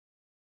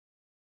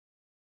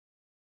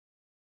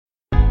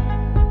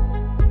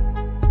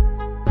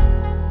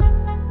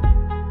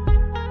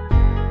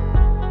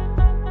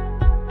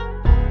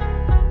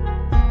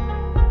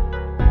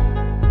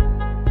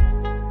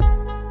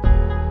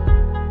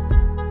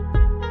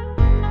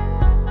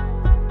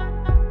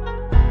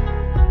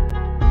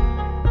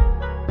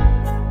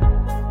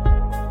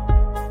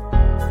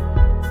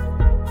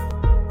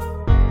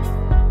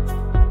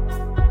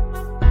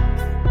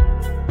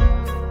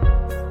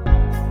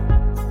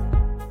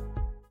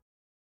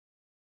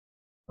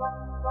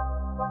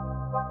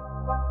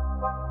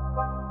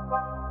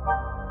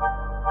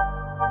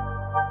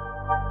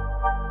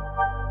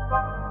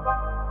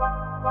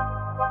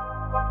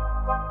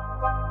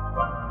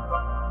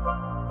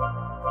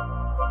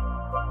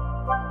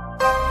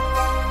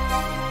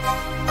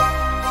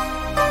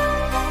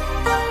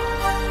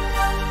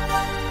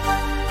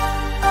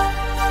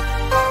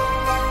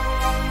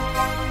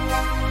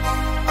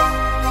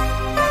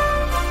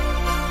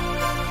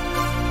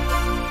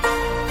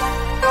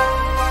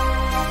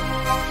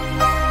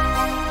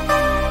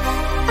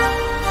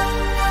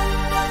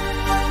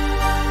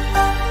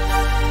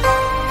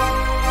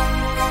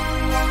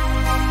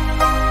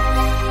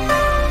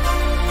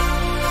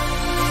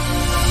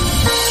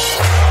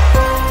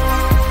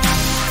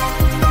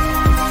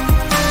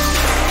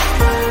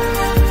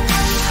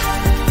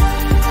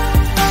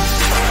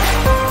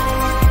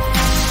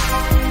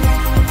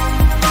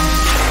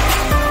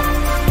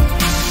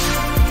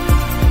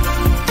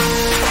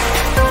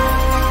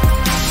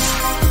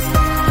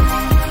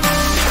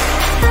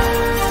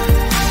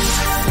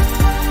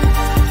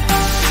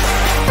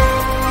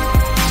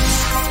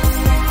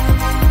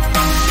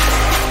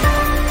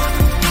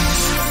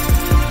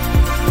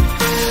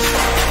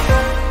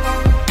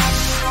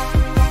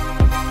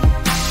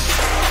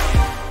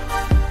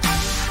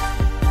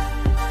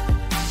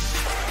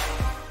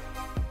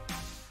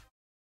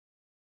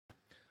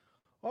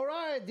All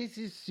right, this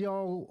is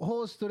your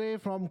host today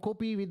from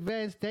Copy with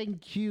Vance.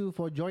 Thank you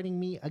for joining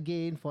me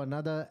again for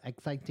another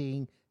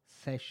exciting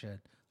session.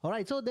 All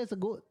right, so there's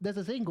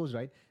a saying goes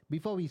right.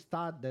 Before we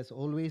start, there's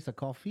always a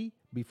coffee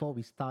before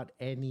we start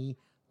any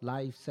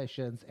live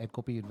sessions at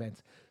Copy with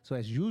Vance. So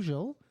as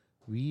usual,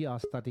 we are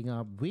starting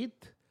up with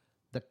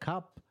the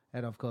cup,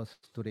 and of course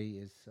today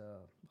is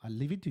I'll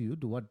leave it to you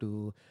to what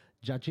to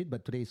judge it,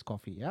 but today is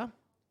coffee. Yeah.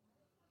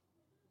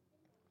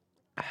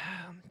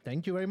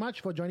 Thank you very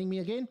much for joining me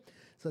again.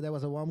 So that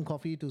was a warm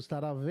coffee to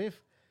start off with.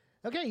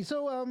 Okay,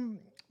 so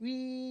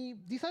we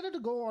decided to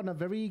go on a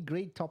very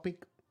great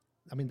topic.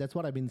 I mean, that's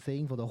what I've been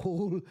saying for the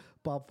whole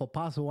for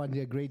past 1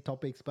 year. Great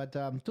topics, but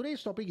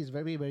today's topic is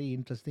very very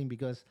interesting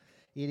because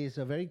it is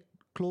very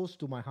close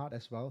to my heart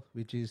as well,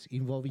 which is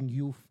involving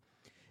youth.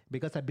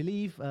 Because I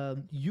believe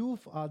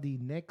youth are the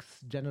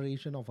next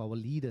generation of our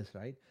leaders,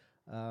 right?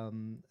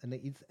 And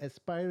it's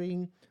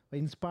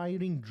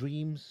inspiring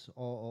dreams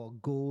or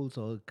goals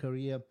or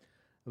career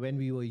when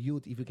we were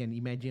youth, if you can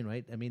imagine,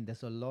 right? I mean,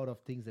 there's a lot of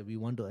things that we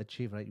want to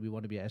achieve, right? We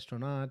want to be an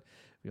astronaut,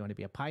 we want to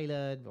be a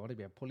pilot, we want to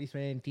be a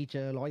policeman,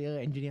 teacher, lawyer,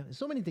 engineer,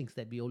 so many things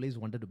that we always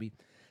wanted to be.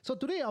 So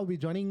today I'll be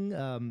joining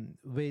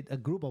with a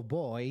group of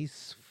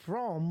boys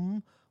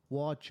from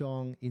Hwa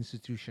Chong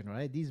Institution,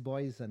 right? These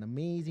boys are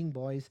amazing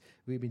boys.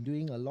 We've been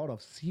doing a lot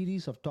of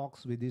series of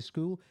talks with this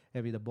school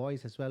and with the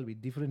boys as well,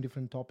 with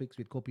different topics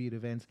with corporate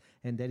events,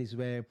 and that is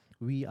where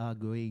we are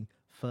going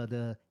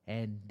further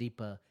and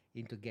deeper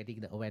into getting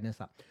the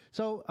awareness up.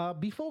 So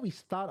before we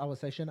start our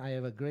session, I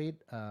have a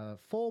great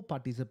 4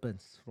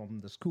 participants from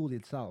the school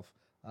itself,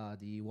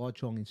 the Hwa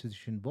Chong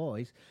Institution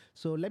boys.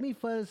 So let me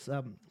first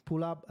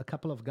pull up a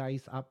couple of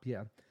guys up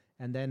here,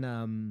 and then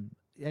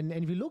and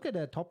if you look at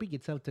the topic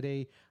itself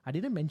today, I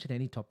didn't mention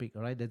any topic,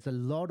 all right? There's a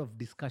lot of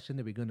discussion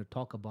that we're going to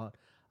talk about,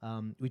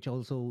 which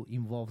also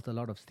involves a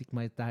lot of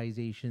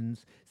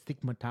stigmatize,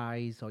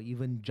 or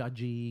even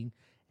judging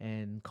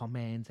and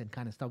comments and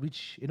kind of stuff,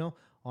 which,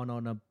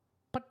 on a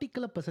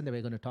particular person that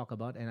we're going to talk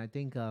about. And I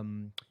think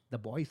the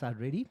boys are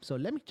ready. So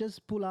let me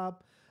just pull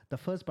up the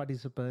first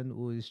participant,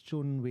 who is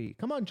Chun Wei.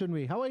 Come on, Chun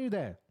Wei. How are you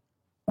there?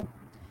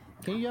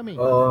 Can you hear me?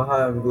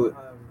 Hi, I'm good.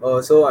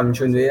 So I'm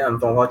Chun Wei. I'm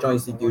from Hwa Chong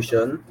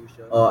Institution.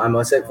 I'm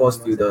a Sec 4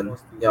 student.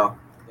 Yeah.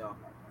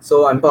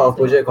 So I'm part Okay, of so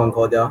Project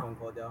Concordia.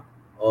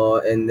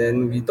 And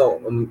then we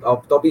talk.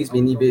 Our topic is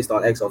mainly based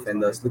on ex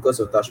offenders. Lucas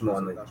will touch more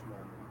on it.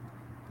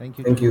 thank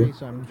you, Thank Chun Wei. you.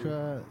 So I'm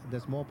sure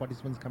there's more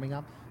participants coming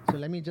up. So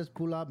let me just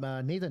pull up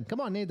Nathan.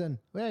 Come on, Nathan.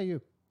 Where are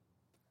you?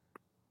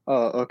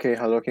 Okay.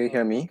 Hello, can you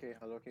hear me?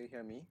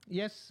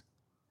 Yes.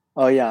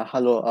 Oh yeah,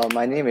 hello.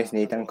 My name is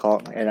Nathan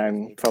Kok, and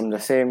I'm from the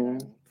same.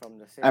 From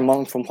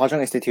Hwa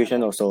Chong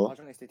Institution also.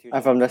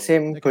 I'm from the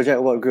same Okay.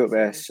 project work group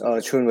as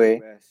Chun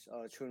Wei,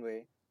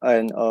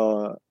 and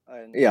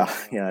yeah,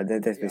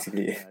 that's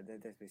basically it.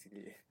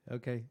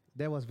 Okay.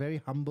 That was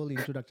very humble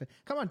introduction.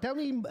 Come on, tell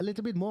me a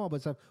little bit more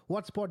about stuff.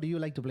 What sport do you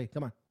like to play?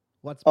 Come on.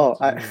 What Oh, sports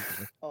do you like to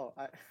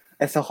play?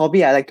 as a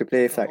hobby, I like to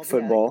play like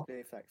football.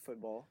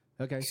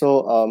 Okay.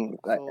 So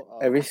like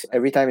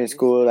every time in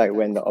school, like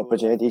when the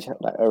opportunity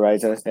like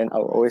arises, then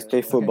I'll always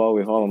play football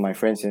with all of my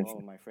friends in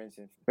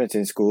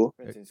school.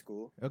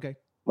 Okay.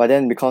 But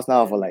then because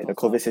now of like the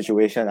COVID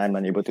situation, I'm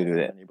unable to do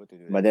that.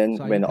 But then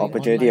So are you when the playing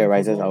opportunity online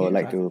arises, football I would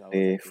games? like to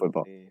play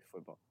football.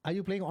 Are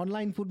you playing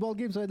online football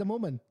games at the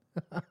moment?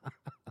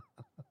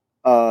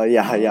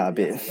 Yeah, a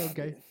bit.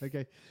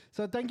 Okay.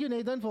 So thank you,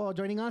 Nathan, for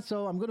joining us.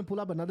 So I'm going to pull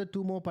up another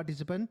 2 more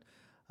participants.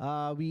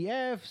 We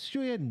have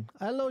Shuyen.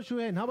 Hello,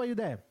 Shuyen. How are you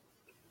there?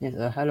 Yes,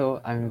 hello,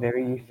 I'm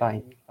very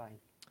fine.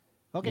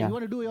 Okay, Yeah. you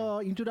want to do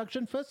your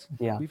introduction first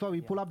Yeah. before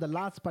we pull up the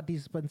last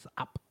participants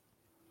up?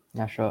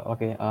 Yeah, sure.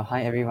 Okay.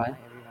 Hi everyone.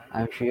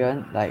 I'm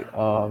Xuan, like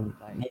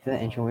Nathan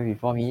and Chungwei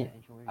before me.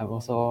 I'm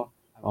also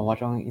from Hwa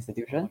Chong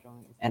Institution,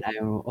 and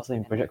I'm also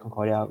in Project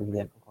Concordia with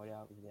them.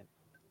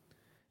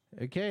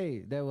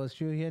 Okay, that was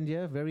Shu Hyun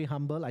here. Very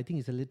humble. I think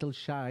he's a little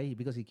shy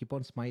because he keep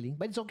on smiling,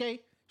 but it's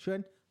okay.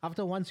 Shuan,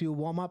 after once you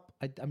warm up,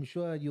 I'm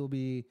sure you'll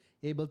be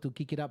able to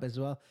kick it up as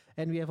well.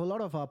 And we have a lot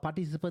of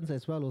participants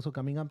as well also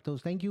coming up. So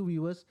thank you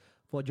viewers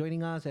for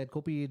joining us at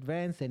Kopi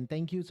Advance, and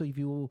thank you. So if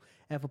you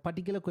have a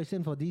particular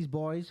question for these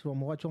boys from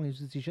Hwa Chong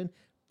Institution,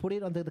 put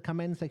it under the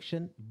comment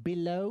section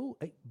below,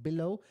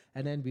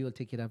 and then we will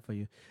take it up for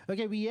you.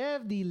 Okay, we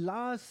have the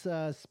last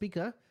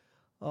speaker,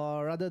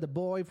 or rather the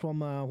boy from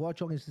Hwa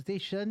Chong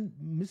Institution,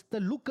 Mr.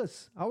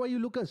 Lucas. How are you,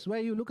 Lucas? Where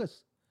are you,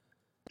 Lucas?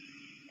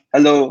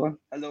 Hello.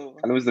 Hello,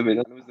 Mr.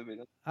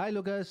 Vinod. Hi,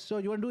 Lucas. So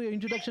you want to do your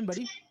introduction,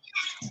 buddy?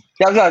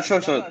 Yeah,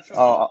 sure.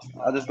 I'll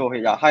just go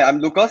ahead. Yeah. Hi, I'm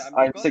Lucas.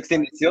 I'm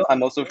 16 this year.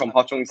 I'm also from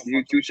Hwa Chong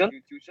Institution,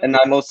 and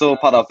I'm also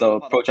part of the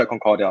Project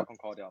Concordia.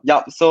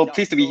 Yeah. So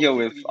pleased to be here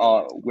with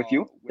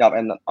you. Yeah,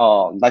 and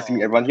nice to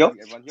meet everyone here.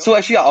 So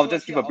actually, I'll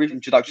just give a brief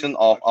introduction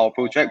of our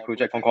project,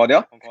 Project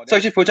Concordia. So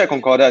actually, Project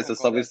Concordia is a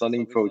service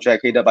learning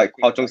project headed by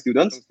Hwa Chong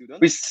students,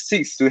 which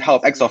seeks to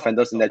help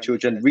ex-offenders and their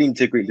children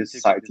reintegrate into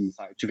society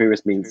through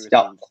various means.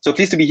 Yeah. So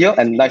pleased to be here,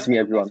 and nice to meet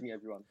everyone.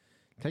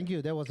 Thank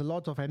you. There was a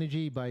lot of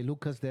energy by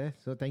Lucas there.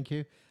 So thank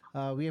you.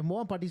 We have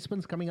more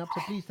participants coming up.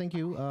 So please, thank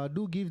you.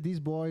 Do give these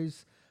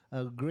boys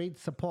great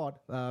support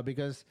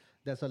because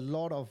there's a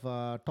lot of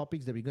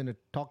topics that we're going to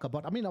talk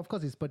about. I mean, of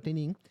course, it's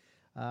pertaining,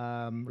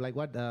 like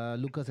what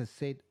Lucas has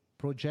said,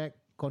 Project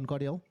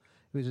Concordial,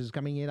 which is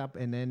coming it up.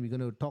 And then we're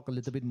going to talk a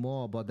little bit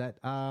more about that.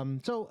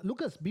 So,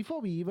 Lucas, before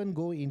we even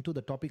go into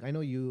the topic, I know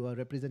you are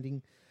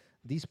representing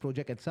this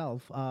project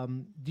itself.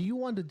 Do you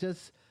want to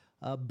just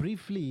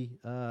briefly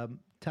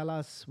tell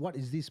us what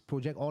is this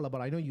project all about?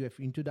 I know you have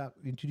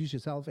introduced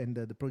yourself and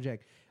the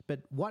project, but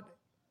what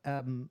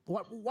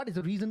is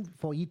the reason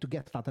for you to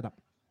get started up?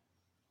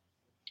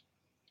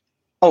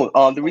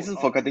 The reason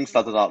for getting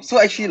started up. So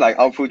actually, like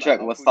our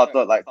project was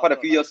started like quite a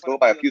few years ago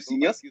by a few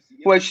seniors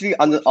who actually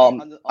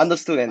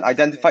understood and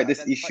identified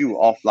this issue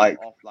of like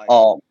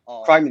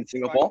crime in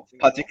Singapore,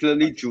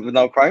 particularly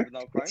juvenile crime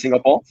in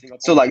Singapore.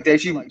 So like they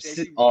actually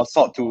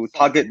sought to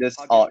target this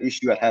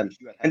issue at hand,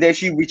 and they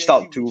actually reached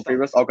out to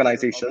various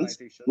organizations,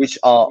 which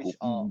one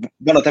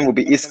of them will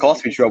be East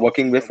Coast, which we are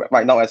working with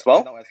right now as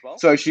well.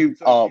 So actually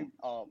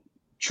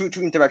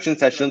through interaction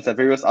sessions and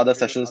various other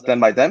sessions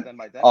planned by them,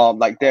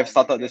 like they have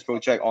started this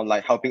project on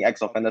like helping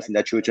ex-offenders and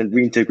their children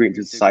reintegrate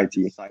into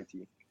society.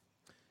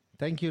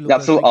 Thank you, Yeah.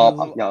 Lucas.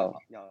 So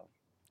yeah.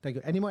 Thank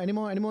you. Any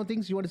more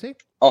things you want to say?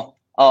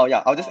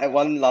 Yeah. I'll just add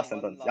one last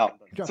sentence. Yeah.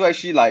 Sure. So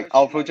actually, like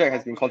our project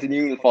has been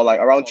continuing for like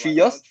around 3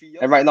 years,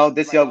 and right now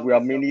this year we are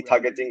mainly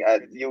targeting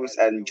at youth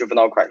and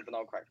juvenile crime.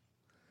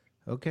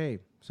 Okay,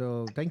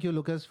 so thank you,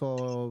 Lucas,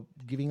 for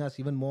giving us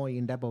even more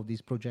in depth of this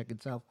project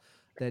itself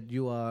that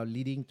you are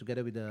leading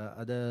together with the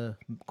other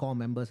core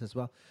members as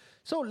well.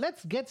 So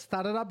let's get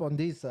started up on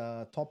this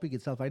topic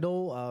itself. I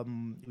know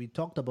we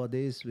talked about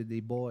this with the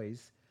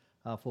boys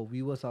for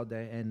viewers out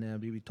there, and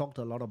we talked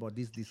a lot about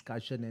this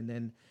discussion, and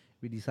then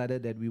we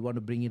decided that we want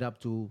to bring it up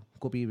to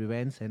Kopi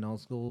Events and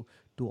also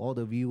to all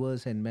the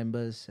viewers and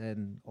members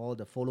and all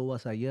the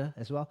followers are here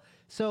as well.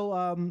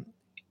 So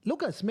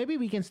Lucas, maybe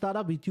we can start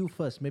up with you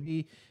first.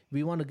 Maybe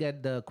we want to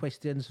get the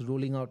questions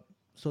rolling out.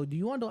 So do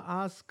you want to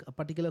ask a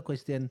particular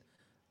question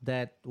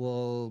that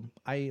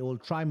I will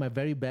try my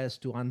very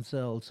best to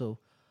answer also,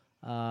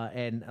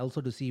 and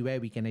also to see where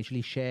we can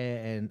actually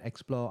share and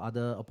explore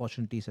other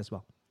opportunities as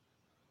well?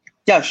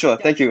 Yeah, sure.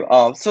 Thank you.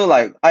 So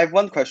like I have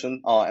one question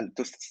and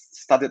to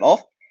start it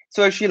off.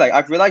 So actually, like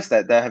I've realized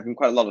that there have been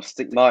quite a lot of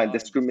stigma and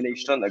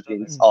discrimination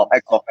against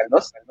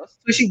ex-offenders. So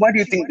actually, why do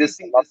you think this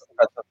stigma is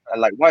present,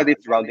 and like why are they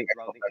surrounding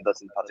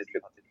ex-offenders in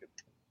particular?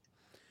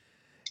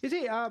 You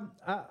see,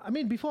 I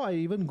mean, before I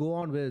even go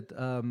on with,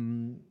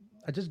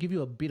 I just give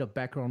you a bit of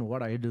background on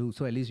what I do,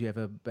 so at least you have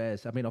a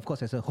best. I mean, of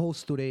course, as a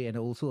host today and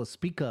also a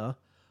speaker,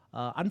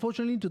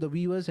 unfortunately to the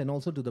viewers and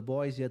also to the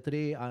boys here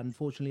today,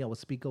 unfortunately our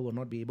speaker will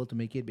not be able to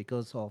make it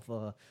because of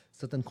a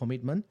certain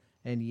commitment,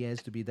 and he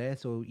has to be there,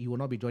 so he will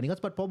not be joining us.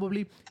 But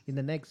probably in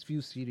the next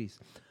few series,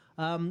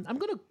 I'm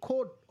going to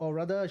quote or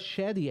rather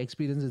share the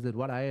experiences that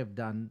what I have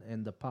done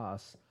in the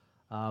past.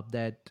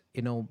 That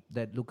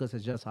Lucas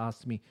has just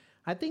asked me.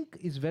 I think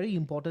it's very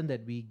important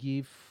that we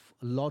give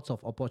lots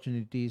of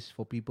opportunities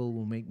for people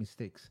who make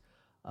mistakes.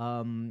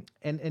 And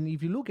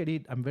if you look at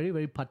it, I'm very,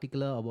 very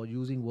particular about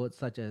using words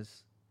such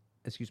as,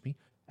 excuse me,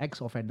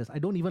 ex-offenders. I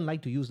don't even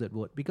like to use that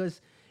word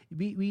because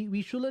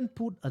we shouldn't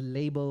put a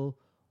label,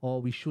 or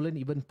we shouldn't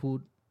even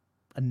put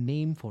a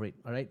name for it,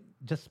 all right?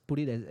 Just put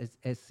it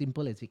as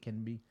simple as it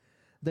can be.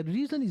 The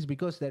reason is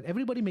because that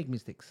everybody make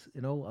mistakes.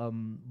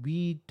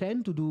 We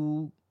tend to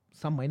do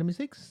some minor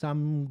mistakes,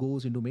 some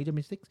goes into major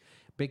mistakes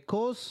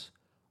because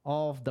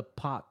of the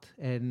path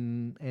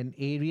and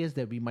areas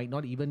that we might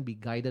not even be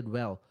guided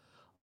well,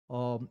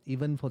 or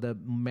even for the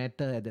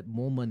matter at that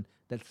moment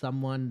that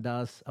someone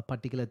does a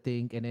particular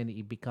thing and then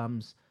it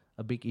becomes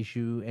a big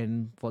issue,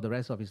 and for the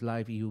rest of his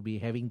life, he will be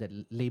having that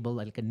label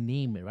like a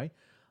name, right?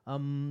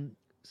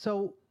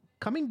 So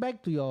coming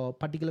back to your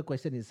particular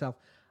question itself,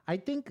 I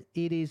think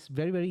it is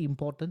very, very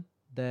important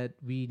that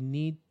we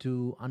need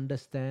to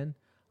understand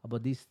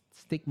about this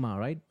stigma,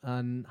 right?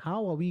 And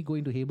how are we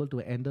going to be able to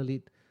handle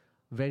it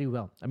very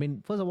well? I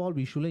mean, first of all,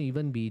 we shouldn't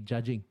even be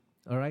judging,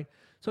 all right?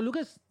 So,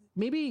 Lucas,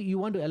 maybe you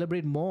want to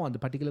elaborate more on the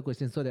particular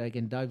question so that I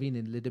can dive in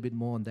a little bit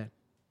more on that.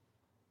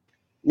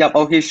 Yep,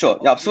 okay, sure.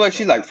 Yep. So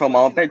actually like from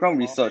our background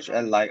research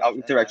and like our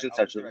interaction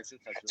sessions,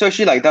 so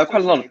actually like there are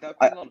quite a lot of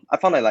I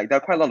found that like there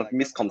are quite a lot of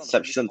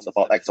misconceptions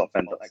about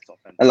ex-offenders.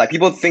 And like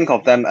people think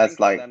of them as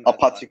like a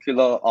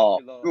particular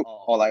group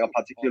or like a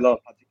particular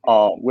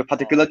with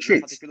particular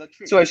traits.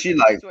 So actually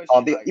like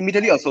they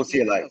immediately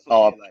associate like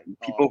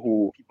people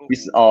who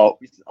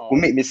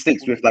make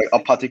mistakes with like a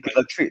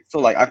particular trait. So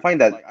like I find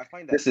that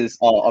this is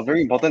a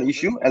very important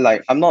issue, and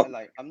like I'm not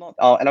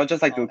and I'd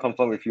just like to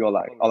confirm with you or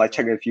like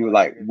check with you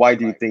like why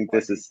do you think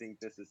this is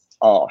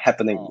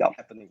happening? Yeah.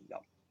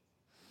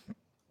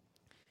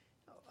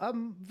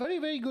 Very,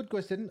 very good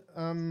question.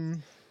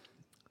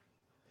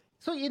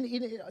 So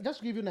just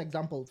to give you an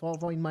example,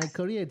 for in my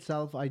career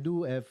itself, I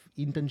do have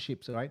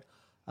internships, right?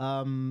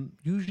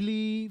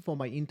 Usually for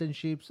my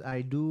internships,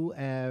 I do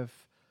have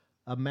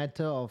a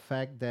matter of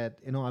fact that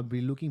I'll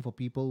be looking for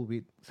people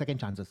with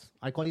second chances.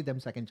 I call it them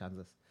second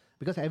chances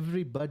because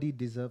everybody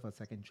deserves a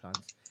second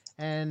chance.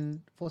 And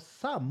for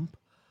some,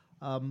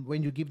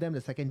 when you give them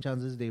the second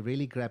chances, they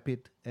really grab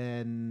it,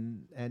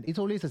 and it's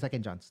always a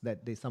second chance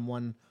that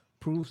someone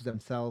proves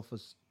themselves, or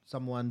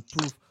someone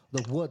prove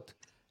the worth,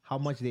 how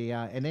much they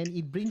are, and then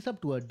it brings up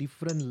to a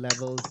different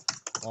level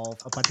of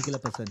a particular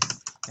person.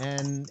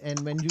 And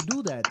when you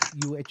do that,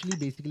 you actually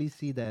basically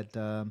see that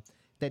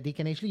that they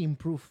can actually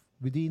improve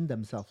within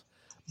themselves.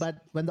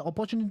 But when the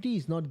opportunity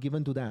is not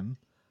given to them,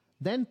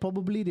 then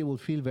probably they will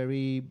feel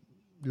very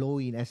low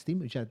in esteem,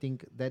 which I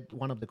think that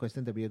one of the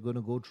questions that we are going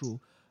to go through.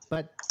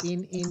 But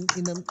in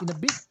a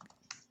big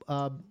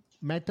uh,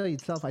 matter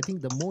itself, I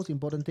think the most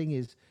important thing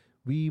is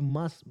we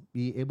must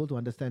be able to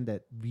understand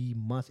that we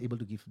must able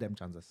to give them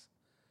chances.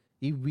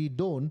 If we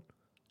don't,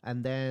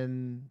 and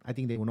then I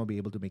think they will not be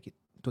able to make it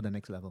to the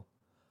next level.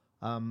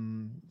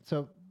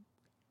 So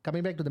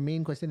coming back to the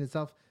main question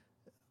itself,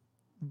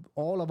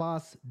 all of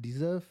us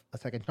deserve a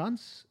second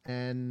chance,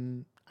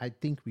 and I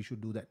think we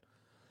should do that.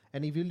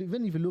 And if you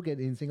look at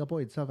in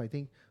Singapore itself, I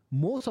think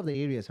most of the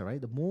areas, all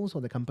right, the most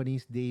of the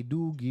companies, they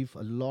do give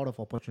a lot of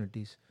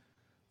opportunities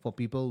for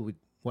people with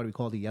what we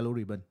call the yellow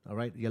ribbon, all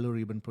right, yellow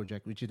ribbon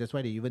project, which is that's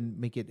why they even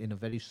make it in a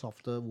very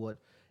softer word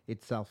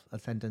itself, a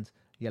sentence,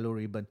 yellow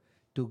ribbon,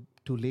 to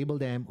label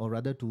them, or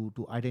rather to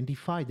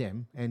identify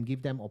them and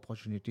give them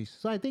opportunities.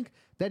 So I think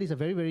that is a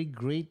very, very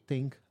great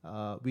thing,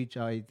 which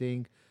I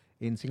think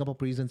in Singapore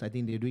prisons, I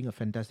think they're doing a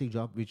fantastic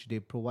job, which they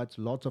provide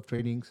lots of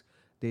trainings,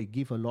 they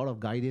give a lot of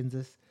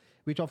guidances,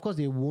 which of course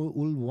they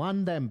will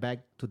want them back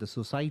to the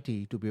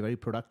society to be very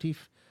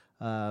productive,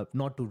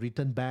 not to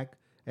return back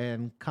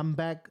and come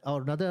back,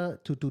 or rather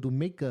to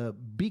make a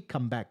big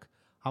comeback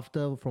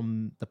after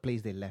from the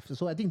place they left.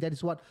 So I think that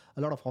is what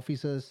a lot of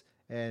officers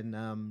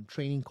and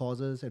training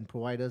courses and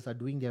providers are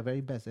doing their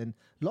very best, and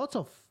lots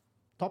of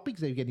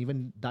topics that you can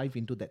even dive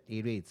into that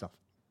area itself.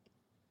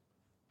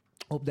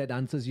 Hope that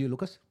answers you,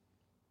 Lucas.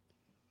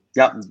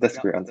 Yeah, that's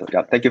a great answer.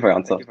 Yeah, thank you for your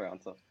answer.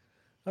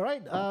 All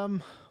right.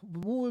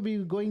 Who will be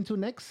going to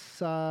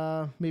next?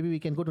 Maybe we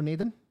can go to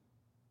Nathan.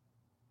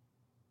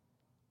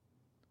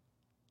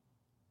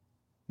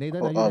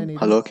 Nathan, are you there, Nathan?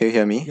 Hello, can you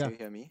hear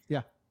me?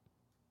 Yeah.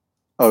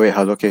 Oh wait,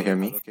 hello, can you hear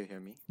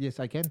me? Yes,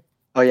 I can.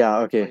 Oh yeah,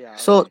 okay.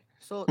 So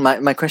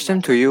my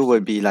question to you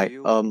would be like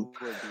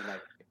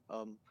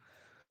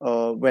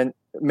when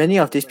many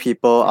of these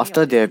people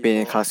after they have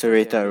been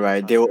incarcerated,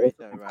 right, they will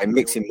also have like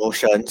mixed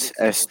emotions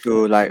as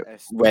to like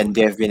when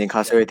they have been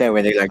incarcerated and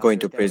when they like go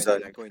into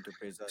prison.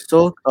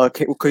 So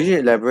could you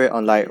elaborate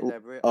on like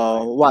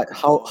what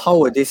how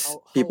would these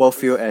people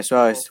feel, as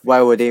well as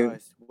why would they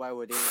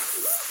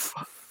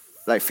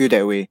like feel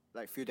that way?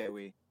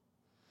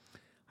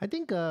 I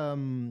think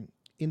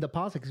in the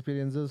past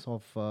experiences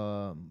of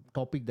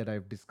topic that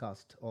I've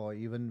discussed, or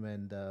even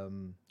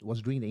when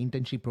was doing the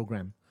internship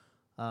program,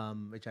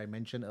 which I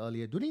mentioned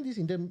earlier, during this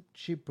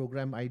internship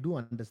program, I do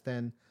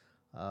understand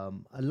a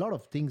lot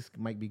of things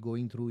might be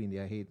going through in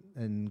their head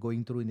and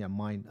going through in their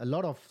mind. A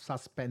lot of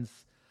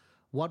suspense.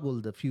 What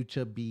will the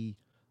future be?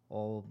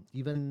 Or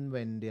even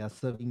when they are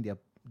serving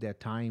their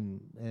time,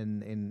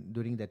 and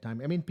during that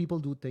time, I mean, people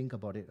do think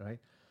about it, right?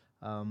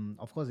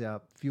 Of course, there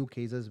are few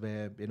cases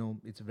where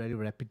it's very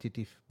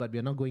repetitive, but we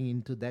are not going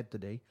into that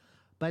today.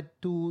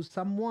 But to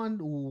someone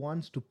who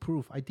wants to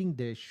prove, I think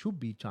there should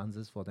be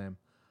chances for them.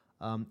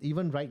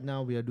 Even right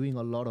now, we are doing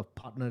a lot of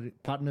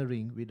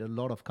partnering with a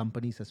lot of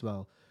companies as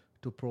well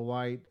to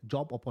provide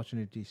job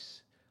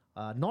opportunities,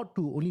 not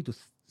to only to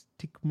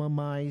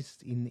stigmatize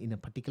in a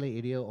particular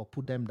area or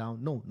put them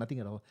down. No, nothing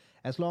at all.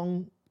 As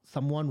long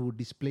someone who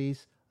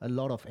displays a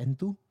lot of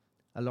enthu,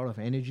 a lot of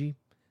energy,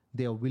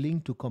 they are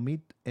willing to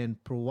commit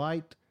and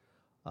provide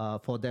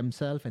for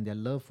themselves and their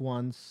loved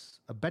ones,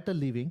 a better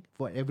living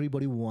for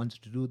everybody who wants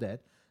to do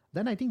that,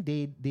 then I think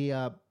they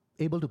are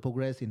able to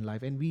progress in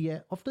life. And we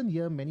often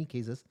hear many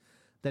cases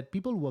that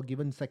people who are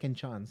given second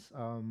chance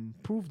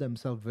prove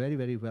themselves very,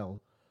 very well.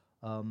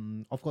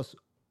 Of course,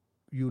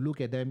 you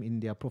look at them in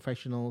their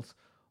professionals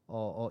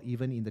or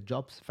even in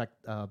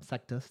the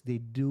sectors, they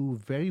do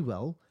very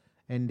well,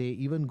 and they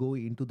even go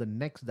into the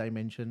next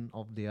dimension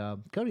of their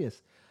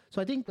careers.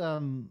 So I think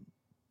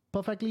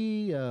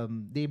perfectly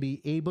they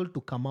be able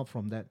to come up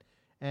from that.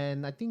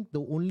 And I think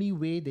the only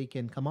way they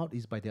can come out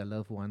is by their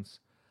loved ones.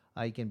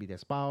 It can be their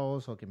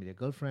spouse, or it can be their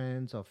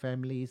girlfriends, or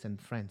families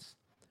and friends.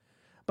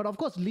 But of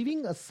course,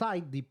 leaving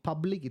aside the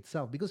public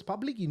itself, because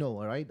public,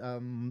 right,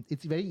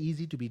 it's very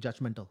easy to be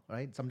judgmental,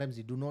 right? Sometimes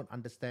you do not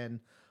understand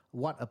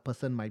what a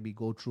person might be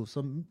go through,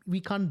 so we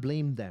can't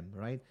blame them,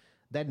 right?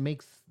 That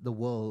makes the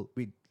world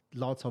with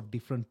lots of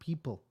different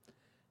people.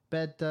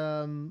 But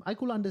I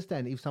could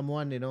understand if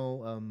someone,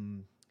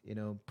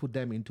 put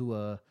them into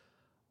a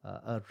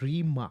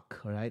remark,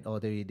 right? Or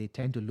they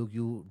tend to look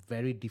you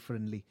very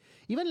differently.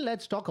 Even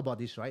let's talk about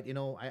this, right?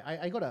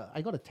 I got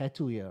a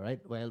tattoo here, right?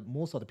 Well,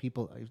 most of the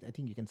people, I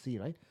think you can see,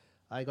 right?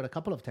 I got a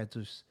couple of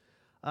tattoos.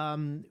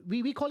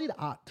 We call it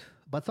art,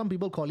 but some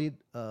people call it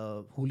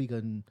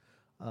hooligan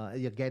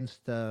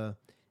against.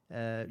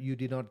 You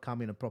did not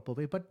come in a proper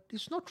way, but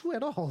it's not true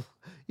at all.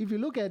 If you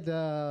look at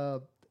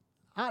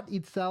art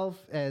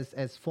itself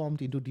as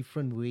formed into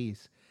different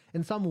ways,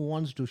 and some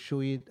wants to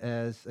show it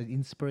as an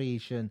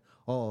inspiration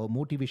or a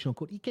motivational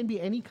quote. It can be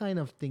any kind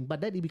of thing,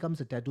 but then it becomes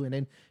a tattoo, and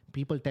then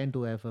people tend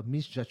to have a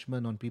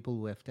misjudgment on people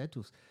who have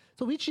tattoos.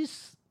 So which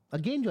is,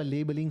 again, you're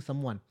labeling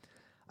someone.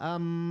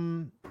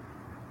 um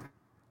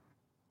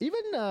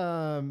Even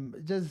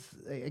just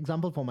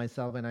example for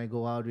myself, when I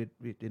go out with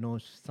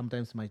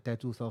sometimes my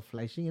tattoos are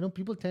flashing,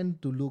 people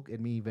tend to look at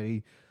me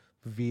very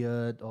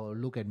weird or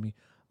look at me,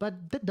 but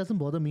that doesn't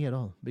bother me at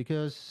all,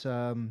 because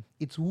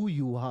it's who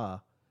you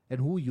are and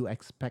who you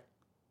expect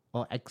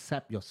or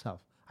accept yourself.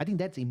 I think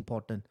that's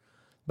important.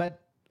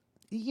 But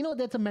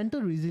that's a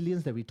mental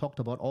resilience that we talked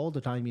about all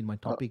the time in my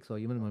topics, or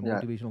even in my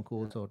Yeah. motivational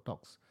quotes or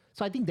talks.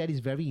 So I think that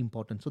is very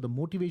important. So the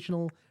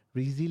motivational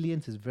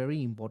resilience is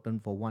very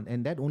important for one,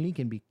 and that only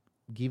can be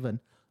given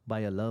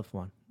by a loved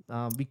one.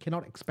 We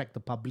cannot expect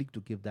the public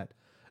to give that,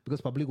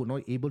 because public will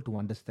not able to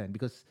understand,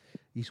 because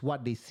it's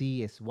what they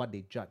see is what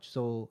they judge.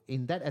 So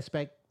in that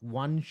aspect,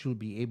 one should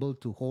be able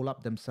to hold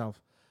up themselves,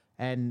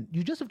 and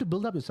you just have to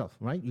build up yourself,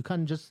 right? You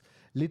can't just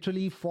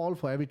literally fall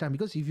for every time,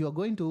 because if you're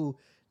going to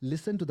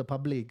listen to the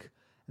public,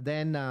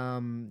 then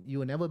you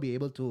will never be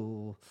able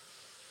to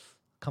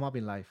come up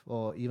in life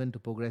or even to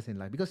progress in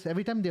life, because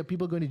every time there are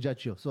people going to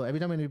judge you. So every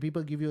time when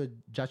people give you a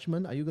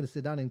judgment, are you going to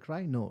sit down and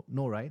cry? No,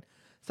 right?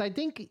 So I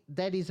think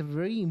that is a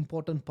very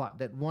important part,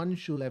 that one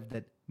should have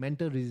that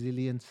mental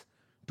resilience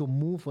to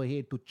move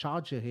ahead, to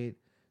charge ahead,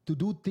 to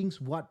do things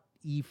what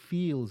he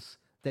feels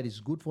that is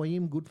good for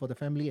him, good for the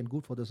family, and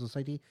good for the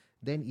society.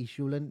 Then he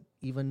shouldn't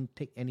even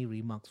take any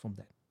remarks from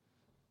that.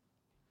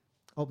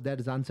 Hope that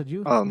has answered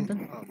you,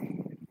 Nathan.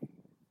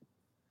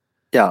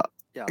 Yeah.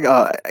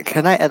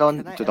 Can I add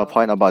on to the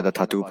point about the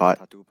tattoo part?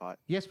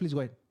 Yes, please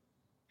go ahead.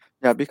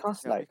 Yeah,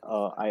 because like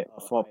I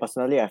for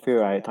personally I feel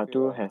right,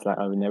 tattoo has like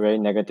a very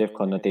negative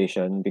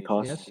connotation,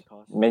 because Yes.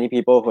 many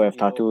people who have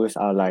tattoos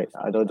are like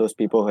either those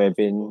people who have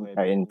been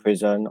like in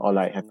prison or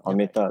like have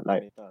committed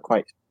like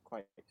quite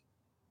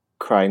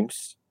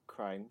crimes.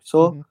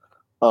 So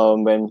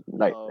Mm-hmm. when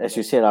like as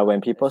you said, like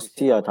when people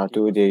see a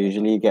tattoo, they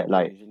usually get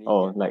like,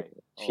 oh, like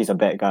he's a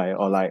bad guy,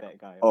 or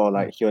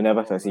like he'll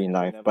never succeed in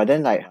life. But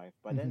then like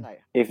Mm-hmm.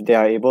 if they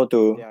are able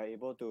to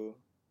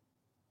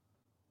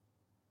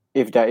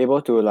if they're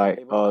able to like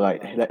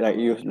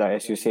you like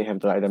as you say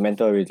have like the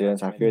mental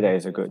resilience, I feel that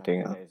is a good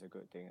thing.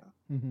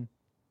 Mm-hmm.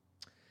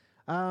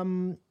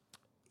 Um,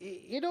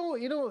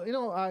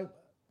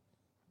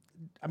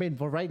 I mean,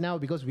 for right now,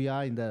 because we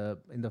are in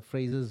the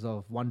phases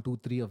of 1, 2,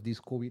 3 of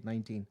these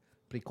COVID-19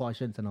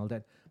 precautions and all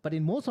that. But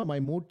in most of my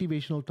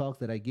motivational talks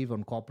that I give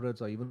on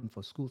corporates or even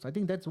for schools, I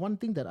think that's one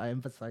thing that I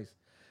emphasize,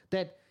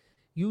 that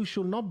you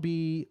should not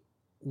be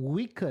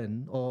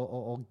weakened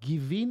or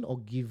give in or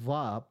give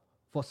up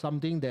for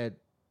something that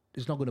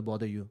is not going to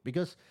bother you.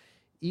 Because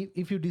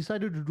if you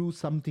decided to do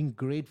something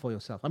great for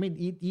yourself, I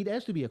mean, it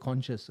has to be a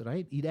conscious,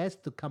 right? It has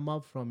to come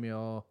out from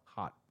your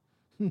heart.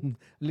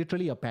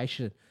 Literally a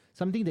passion,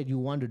 something that you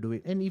want to do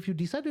it. And if you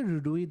decided to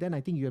do it, then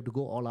I think you have to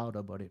go all out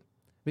about it,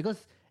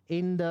 because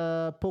in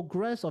the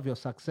progress of your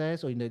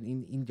success, or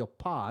in your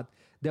path,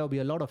 there will be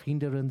a lot of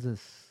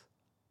hindrances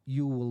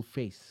you will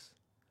face.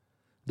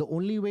 The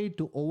only way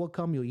to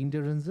overcome your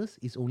hindrances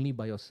is only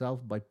by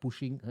yourself, by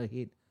pushing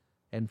ahead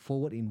and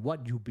forward in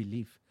what you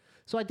believe.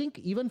 So I think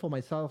even for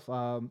myself,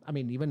 I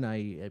mean, even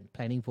I am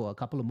planning for a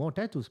couple of more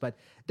tattoos, but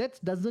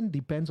that doesn't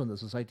depend on the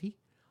society.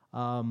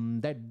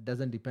 That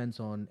doesn't depend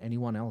on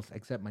anyone else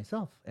except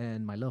myself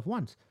and my loved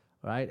ones,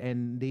 right?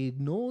 And they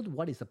know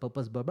what is the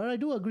purpose. But I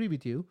do agree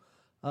with you.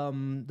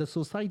 The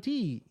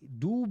society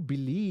do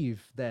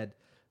believe that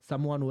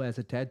someone who has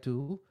a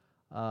tattoo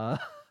uh,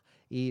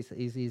 is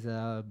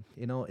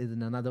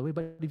in another way.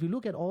 But if you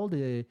look at all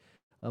the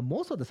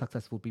most of the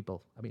successful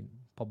people, I mean,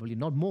 probably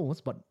not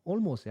most, but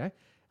almost, yeah,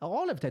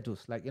 all have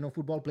tattoos, like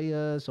football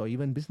players or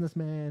even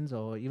businessmen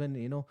or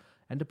even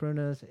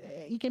entrepreneurs.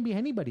 It can be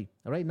anybody.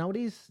 All right,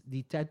 nowadays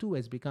the tattoo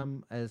has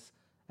become as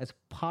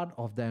part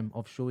of them,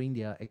 of showing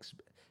their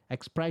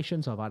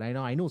expressions of art.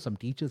 I know some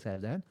teachers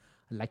have that,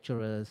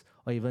 lecturers,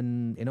 or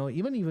even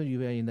even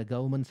you are in the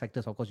government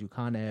sectors. Of course, you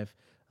can't have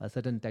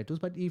certain tattoos,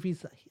 but if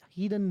it's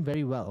hidden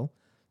very well,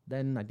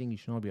 then I think it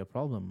should not be a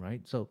problem,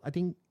 right? So I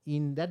think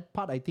in that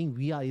part, I think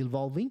we are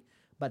evolving,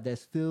 but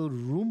there's still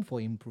room for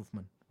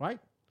improvement, right?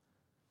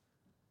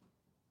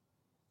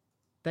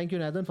 Thank you,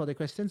 Nathan, for the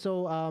question.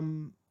 So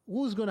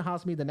who's going to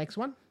ask me the next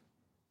one?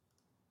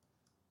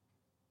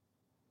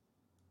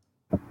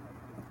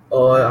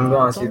 I'm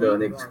gonna ask you the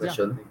Tongwei? next Yeah.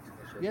 question.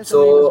 Yes,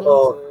 Tongwei, let's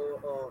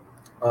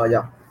go.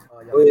 Yeah.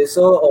 Okay,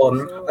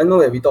 so I know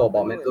that we talk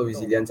about mental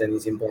resilience and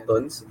its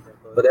importance,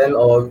 but then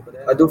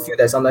I do feel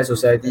that sometimes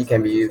society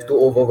can be too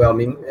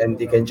overwhelming and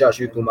they can judge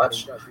you too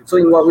much. So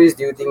in what ways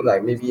do you think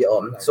like maybe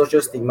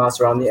social stigma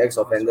surrounding ex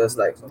offenders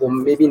like will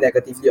maybe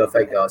negatively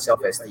affect their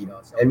self esteem,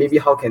 and maybe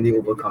how can they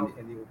overcome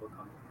it?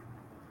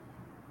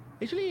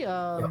 Actually,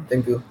 Yeah,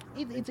 thank you.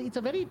 it's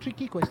a very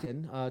tricky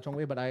question,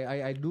 Chongwei, but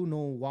I do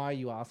know why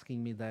you're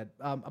asking me that.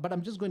 But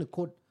I'm just going to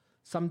quote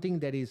something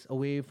that is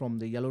away from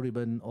the yellow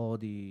ribbon or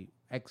the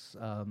X,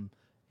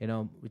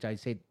 which I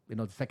said,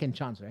 the second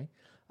chance, right?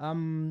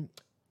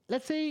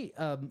 Let's say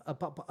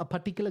a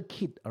particular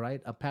kid, all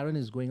right, a parent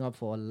is going out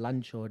for a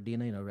lunch or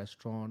dinner in a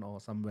restaurant or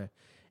somewhere,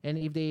 and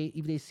if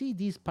they see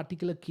this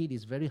particular kid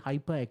is very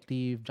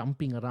hyperactive,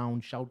 jumping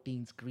around,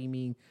 shouting,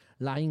 screaming,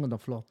 lying on the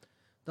floor,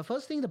 the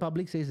first thing the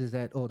public says is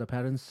that, oh, the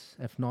parents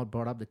have not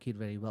brought up the kid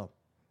very well.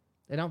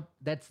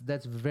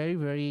 That's very,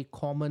 very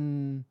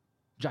common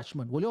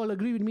judgment. Will you all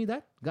agree with me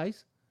that,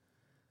 guys?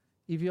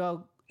 If you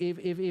are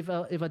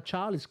if a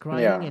child is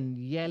crying Yeah. and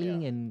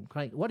yelling and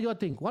crying, what do you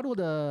think? What would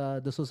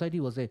the society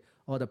will say?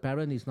 Or the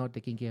parent is not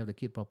taking care of the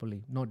kid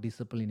properly, not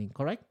disciplining.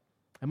 Correct?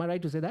 Am I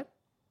right to say that?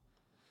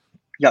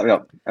 Yeah,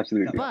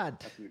 absolutely.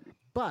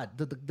 But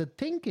the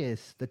thing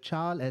is, the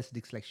child has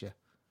dyslexia,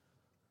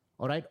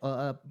 all right,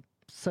 a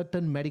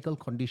certain medical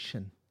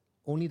condition.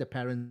 Only the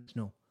parents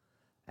know,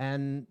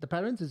 and the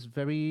parents is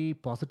very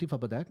positive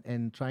about that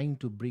and trying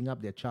to bring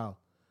up their child,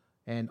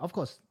 and of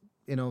course,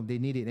 they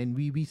need it, and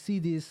we see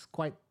this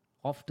quite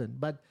often.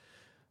 But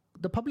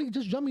the public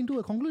just jump into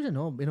a conclusion,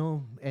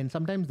 and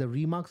sometimes the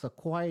remarks are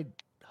quite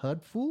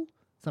hurtful.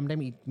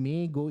 Sometimes it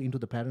may go into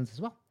the parents as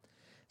well.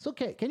 So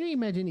can you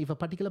imagine if a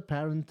particular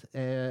parent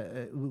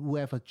who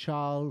have a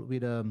child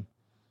with a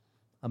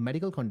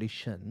medical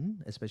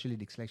condition, especially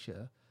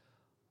dyslexia,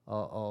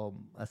 or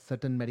a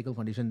certain medical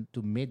condition,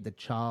 to make the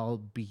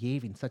child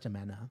behave in such a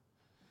manner,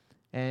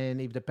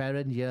 and if the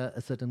parent hear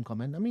a certain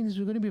comment, I mean, it's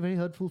going to be very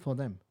hurtful for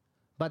them.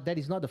 But that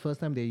is not the first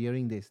time they're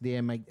hearing this. They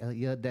might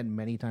hear that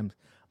many times.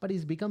 But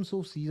it's become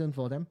so seasoned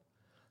for them.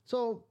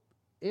 So,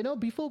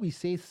 before we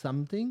say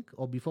something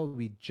or before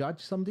we judge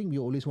something, we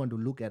always want to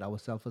look at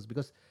ourselves first,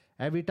 because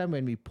every time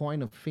when we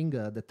point a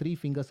finger, the three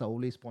fingers are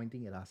always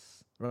pointing at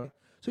us, right?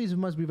 So it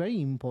must be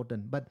very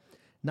important. But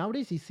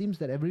nowadays, it seems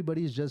that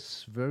everybody is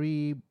just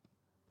very,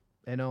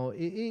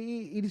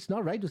 it is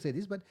not right to say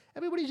this, but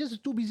everybody's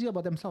just too busy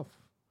about themselves,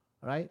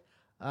 right?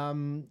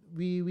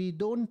 We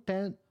don't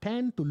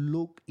tend to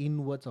look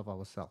inwards of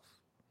ourselves.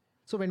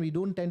 So when we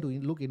don't tend to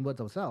look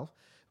inwards ourselves,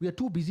 we are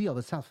too busy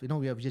ourselves.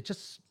 We are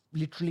just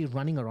literally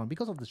running around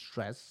because of the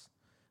stress,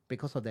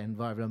 because of the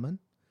environment,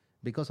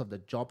 because of the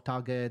job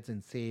targets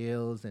and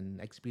sales and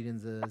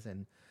experiences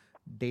and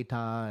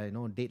data,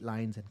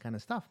 deadlines and kind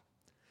of stuff.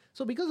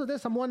 So because of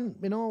that, someone,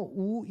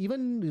 who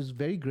even is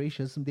very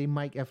gracious, they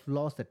might have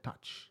lost the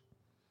touch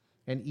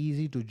and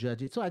easy to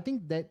judge it. So I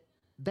think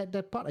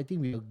that part, I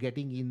think we are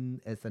getting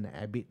in as an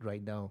habit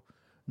right now,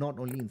 not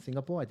only in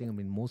Singapore, I think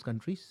in most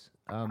countries.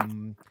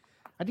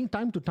 I think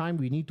time to time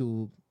we need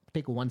to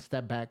take one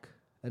step back,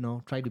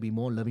 try to be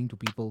more loving to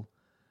people,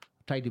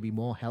 try to be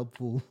more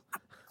helpful,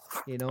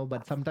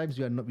 but sometimes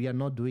we are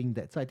not doing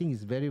that. So I think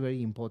it's very,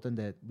 very important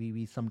that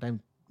we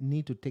sometimes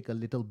need to take a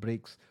little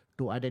breaks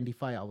to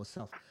identify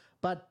ourselves.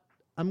 But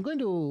I'm going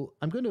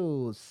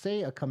to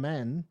say a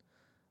comment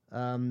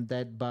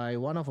that by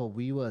one of our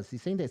viewers.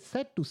 He's saying that,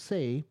 sad to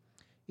say,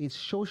 it's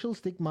social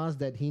stigmas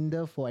that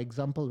hinder. For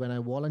example, when I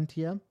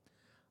volunteer,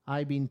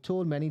 I've been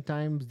told many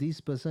times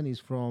this person is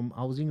from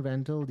housing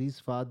rental, this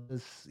father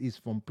is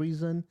from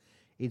prison.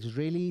 It's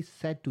really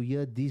sad to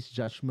hear this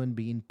judgment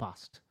being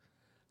passed.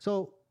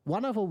 So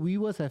one of our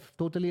viewers have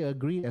totally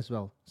agreed as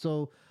well.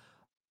 So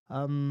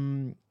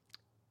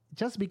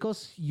just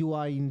because you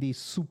are in the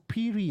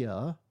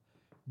superior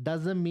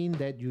doesn't mean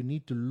that you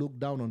need to look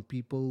down on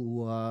people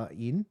who are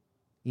in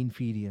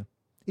inferior.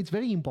 It's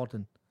very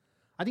important.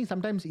 I think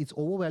sometimes it's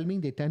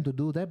overwhelming. They tend to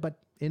do that, but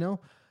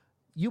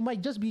you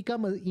might just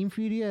become an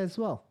inferior as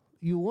well.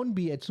 You won't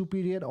be at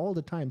superior all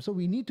the time. So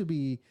we need to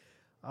be.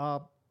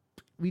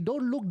 We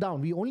don't look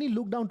down. We only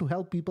look down to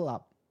help people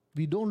up.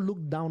 We don't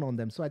look down on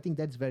them. So I think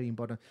that's very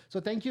important. So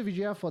thank you,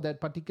 Vijaya, for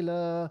that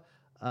particular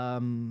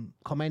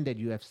comment that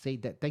you have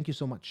said that. Thank you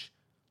so much.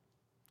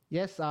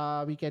 Yes,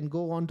 we can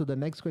go on to the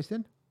next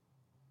question.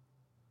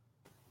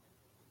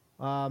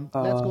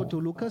 Let's go to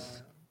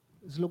Lucas.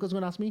 Is Lucas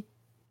going to ask me?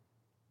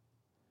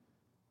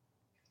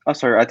 Oh,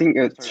 sorry. I think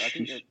it's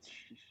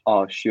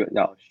sure.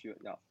 Yeah.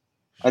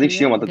 I think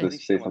she Shayan? wanted Okay.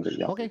 to say something.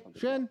 Yeah. Okay,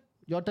 Shayan,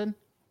 your turn.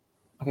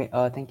 Okay,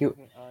 thank you.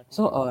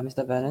 So,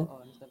 Mr. Bannon,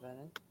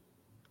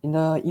 in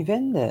the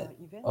event that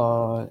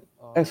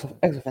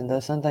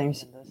ex-offenders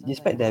sometimes,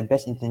 despite their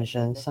best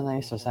intentions,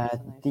 sometimes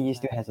society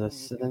still has a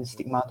certain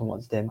stigma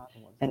towards them.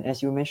 And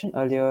as you mentioned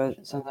earlier,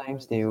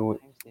 sometimes they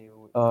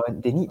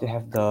need to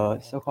have the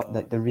so-called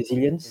the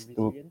resilience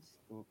to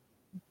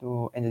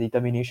and the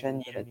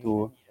determination needed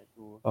to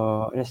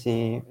let's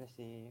say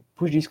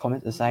push these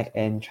comments aside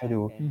and try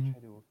to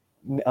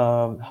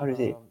how do you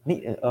say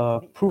make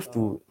prove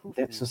to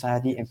the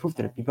society and prove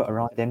to the people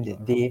around them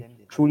that they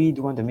truly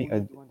do want to make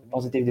a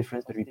positive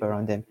difference to the people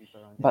around them.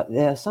 But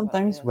there are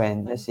sometimes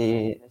when let's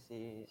say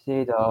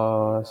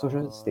the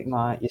social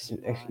stigma is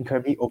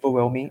incredibly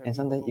overwhelming and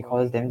sometimes it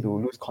causes them to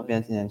lose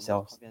confidence in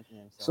themselves.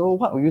 So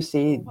what would you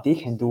say they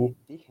can do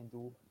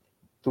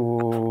to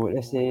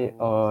let's say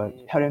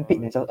help them pick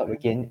themselves up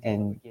again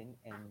and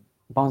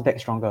bounce back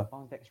stronger?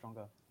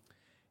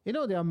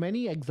 There are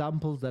many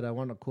examples that I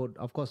want to quote.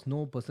 Of course,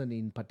 no person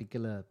in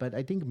particular, but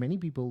I think many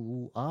people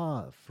who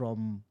are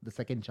from the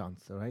second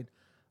chance, all right?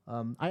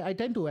 I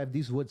tend to have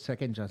this word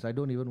second chance. I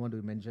don't even want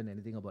to mention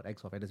anything about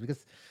ex offenders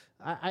because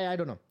I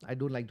don't know. I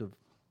don't like to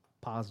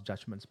pass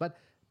judgments. But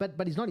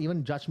it's not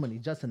even judgment.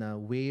 It's just in a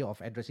way of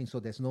addressing. So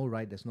there's no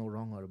right, there's no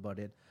wrong or about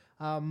it.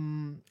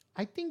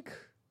 I think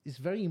it's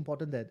very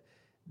important that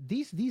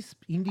these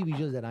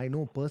individuals that I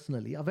know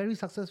personally are very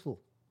successful.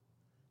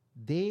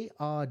 They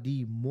are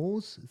the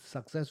most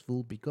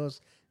successful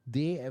because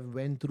they have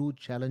went through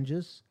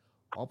challenges,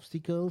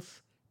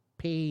 obstacles,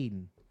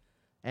 pain,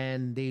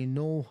 and they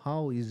know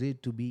how is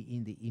it to be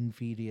in the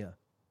inferior.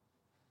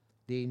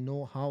 They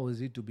know how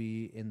is it to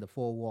be in the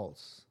four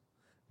walls.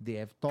 They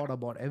have thought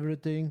about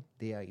everything.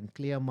 They are in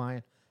clear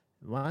mind.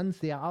 Once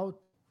they are out,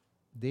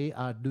 they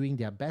are doing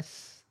their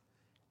best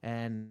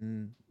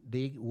and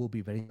they will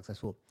be very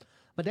successful.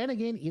 But then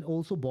again, it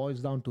also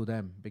boils down to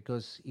them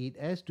because it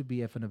has to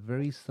be in a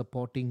very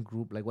supporting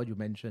group, like what you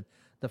mentioned.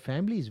 The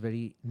family is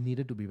very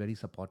needed to be very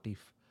supportive.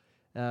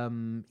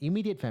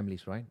 Immediate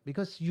families, right?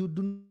 Because you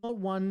do not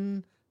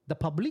want the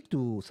public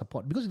to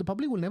support because the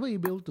public will never be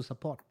able to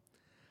support.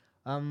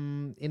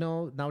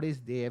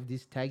 Nowadays they have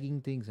these tagging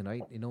things,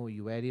 right?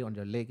 You wear it on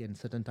your leg, and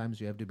certain times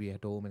you have to be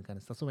at home and kind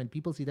of stuff. So when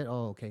people see that,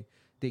 oh, okay,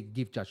 they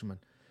give judgment.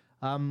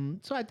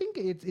 So I think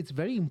it's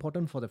very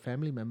important for the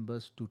family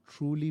members to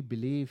truly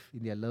believe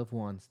in their loved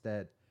ones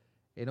that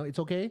it's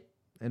okay.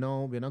 We're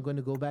not going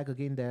to go back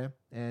again there,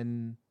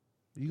 and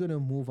you're going to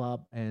move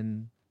up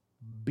and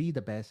be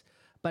the best.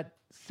 But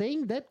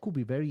saying that could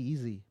be very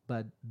easy,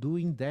 but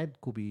doing that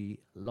could be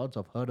lots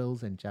of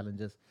hurdles and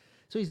challenges.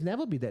 So it's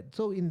never be that.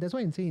 So that's why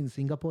I'm saying in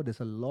Singapore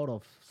there's a lot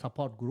of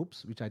support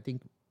groups, which I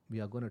think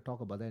we are going to talk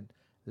about that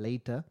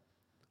later.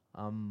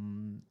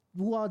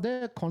 Who are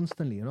there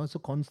constantly, so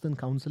constant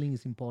counseling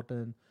is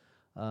important,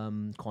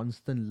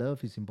 constant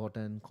love is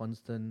important,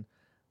 constant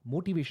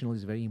motivational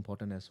is very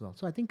important as well.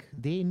 So I think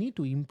they need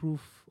to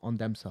improve on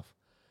themselves.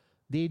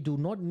 They do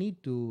not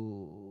need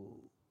to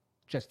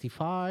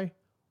justify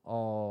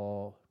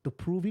or to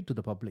prove it to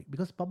the public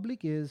because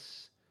public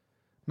is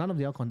none of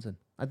their concern.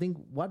 I think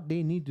what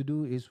they need to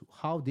do is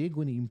how they're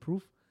going to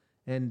improve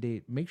and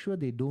they make sure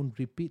they don't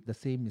repeat the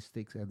same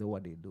mistakes as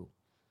what they do.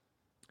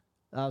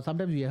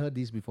 Sometimes we heard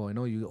this before,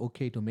 you're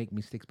okay to make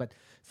mistakes, but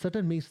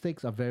certain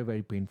mistakes are very,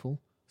 very painful.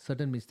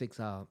 Certain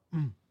mistakes are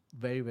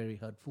very, very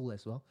hurtful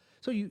as well.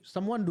 So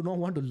someone do not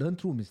want to learn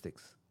through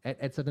mistakes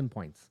at certain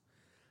points.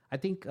 I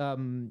think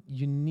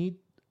you need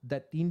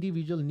that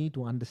individual need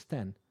to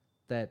understand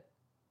that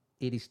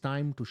it is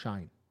time to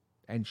shine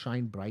and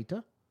shine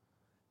brighter.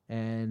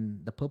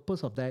 And the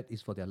purpose of that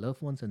is for their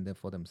loved ones and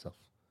for themselves.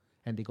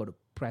 And they got to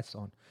press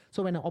on.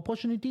 So when an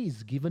opportunity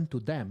is given to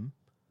them,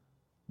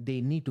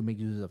 they need to make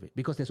use of it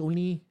because there's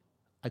only,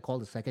 I call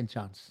the second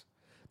chance.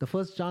 The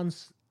first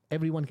chance,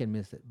 everyone can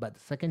miss it. But the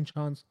second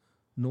chance,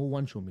 no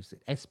one should miss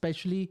it.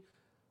 Especially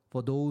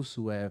for those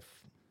who have,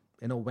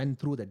 went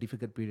through that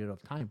difficult period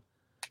of time.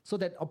 So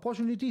that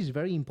opportunity is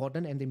very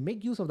important and they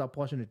make use of the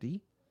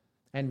opportunity.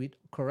 And with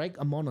correct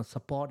amount of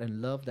support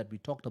and love that we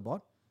talked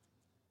about,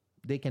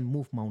 they can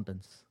move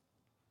mountains.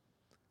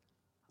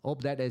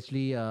 Hope that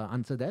actually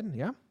answered that,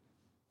 yeah?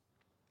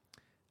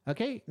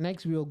 Okay,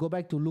 next we will go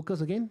back to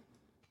Lucas again.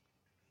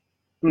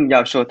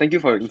 Yeah, sure. Thank you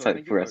for your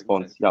insightful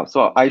response. Yeah,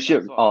 so I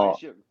should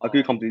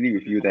agree completely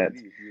with you that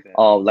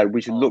like we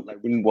should look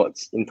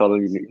inwards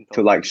internally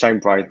to like shine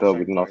brighter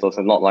within ourselves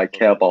and not like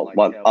care about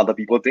what other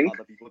people think.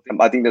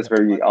 I think that's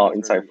very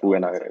insightful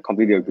and I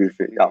completely agree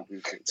with it. Yeah.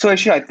 So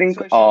actually I think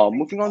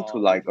moving on to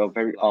like a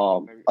very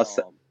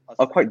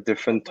a quite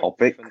different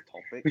topic,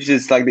 which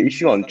is like the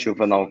issue on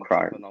juvenile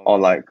crime or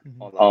like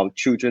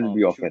children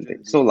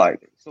reoffending. So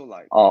like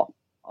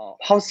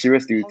how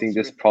serious do you think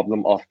this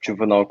problem of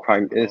juvenile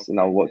crime is in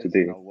our world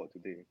today?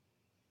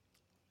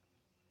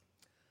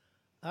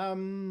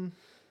 Um,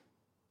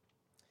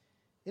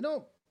 you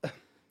know,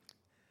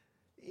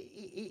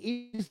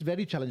 it is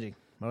very challenging.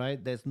 All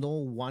right, there's no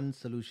one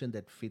solution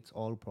that fits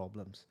all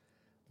problems,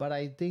 but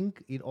I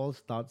think it all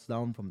starts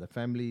down from the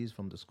families,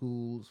 from the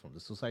schools, from the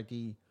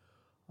society.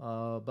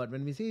 But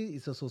when we say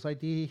it's a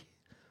society,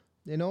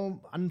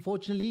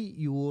 unfortunately,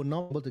 you will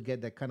not be able to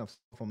get that kind of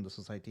stuff from the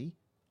society.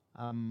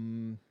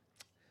 Um,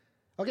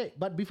 okay,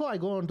 but before I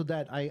go on to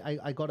that,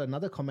 I got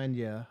another comment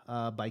here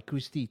by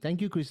Christy.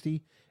 Thank you,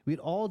 Christy. With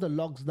all the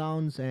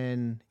lockdowns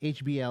and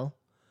HBL,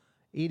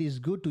 it is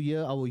good to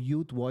hear our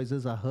youth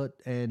voices are heard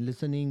and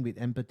listening with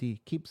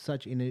empathy. Keep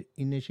such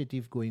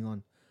initiative going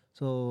on.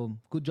 So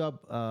good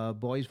job,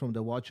 boys from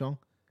the Hwa Chong.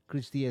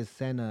 Christy has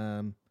sent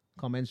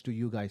comments to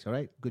you guys. All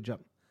right, good job.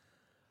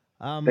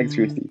 Thanks,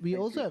 Christy. We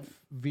also have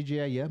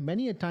Vijaya here.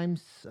 Many a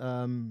times,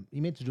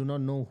 inmates do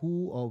not know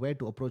who or where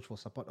to approach for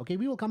support. Okay,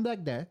 we will come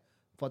back there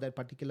for that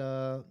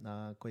particular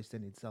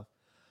question itself.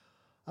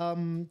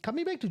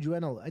 Coming back to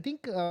juvenile, I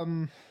think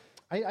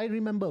I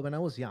remember when I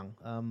was young.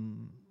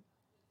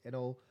 You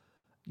know,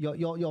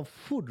 your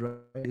food,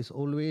 right, is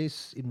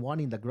always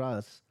in the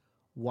grass,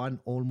 one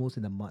almost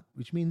in the mud,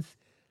 which means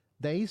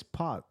there is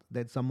part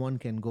that someone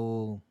can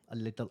go a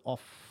little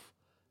off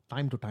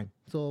time to time.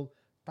 So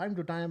time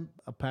to time,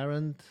 a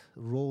parent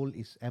role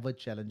is ever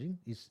challenging.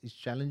 Is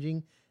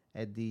challenging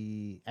at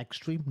the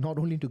extreme, not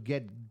only to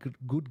get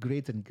good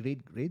grades and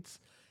great grades,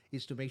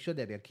 is to make sure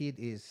that their kid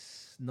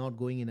is not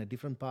going in a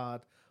different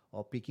path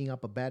or picking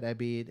up a bad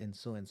habit and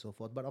so on and so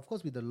forth. But of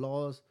course, with the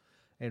laws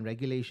and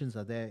regulations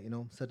are there,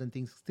 certain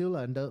things still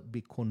under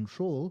big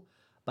control,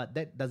 but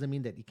that doesn't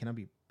mean that it cannot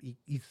be.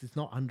 It's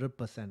not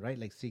 100%, right?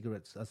 Like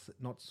cigarettes are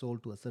not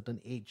sold to a certain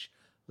age,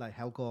 like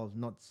alcohol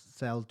not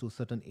sell to a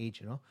certain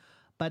age.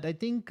 But I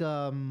think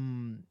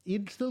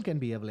it still can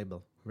be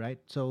available, right?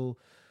 So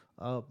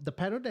the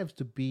parent has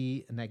to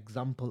be an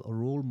example, a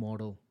role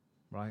model,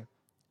 right?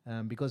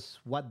 Because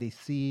what they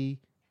see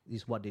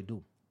is what they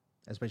do,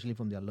 especially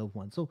from their loved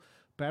ones. So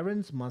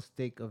parents must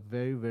take a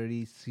very,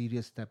 very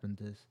serious step in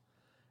this.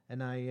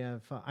 And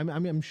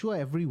I'm sure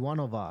every one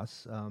of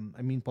us,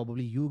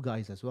 probably you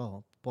guys as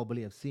well,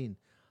 probably have seen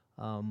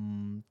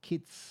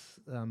kids,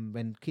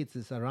 when kids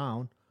is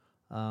around,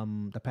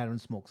 the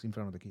parent smokes in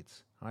front of the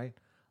kids, right?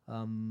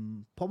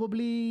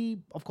 Probably,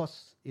 of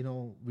course,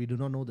 we do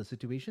not know the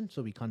situation,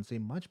 so we can't say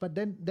much. But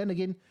then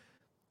again,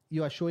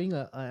 you are showing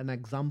an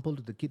example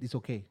to the kid. It's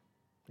okay,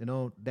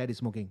 dad is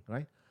smoking,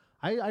 right?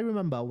 I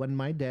remember when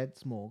my dad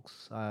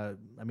smokes.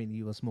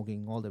 He was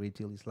smoking all the way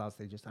till his last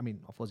stages.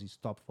 Of course, he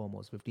stopped for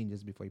almost 15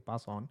 years before he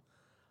passed on.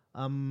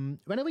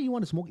 Whenever you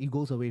want to smoke, he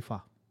goes away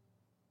far.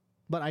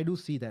 But I do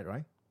see that,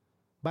 right?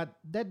 But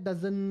that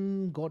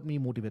doesn't got me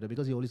motivated,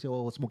 because he always say,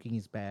 "Oh, smoking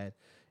is bad.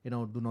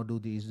 Do not do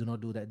this, do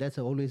not do that." That's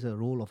always a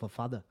role of a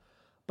father.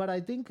 But I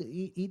think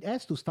it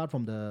has to start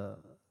from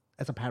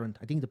as a parent.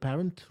 I think the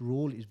parent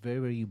role is very,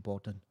 very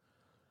important.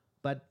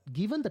 But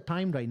given the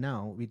time right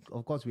now, with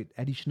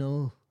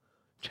additional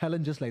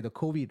challenges like the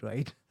COVID,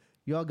 right?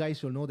 Your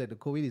guys will know that the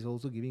COVID is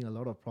also giving a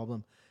lot of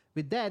problem.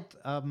 With that,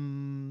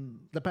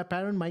 the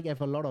parent might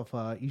have a lot of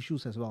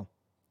issues as well.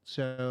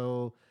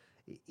 So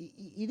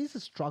it is a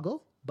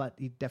struggle, but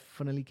it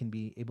definitely can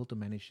be able to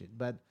manage it.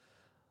 But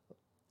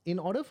in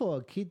order for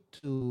a kid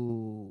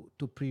to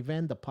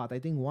prevent the path, I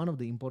think one of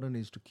the important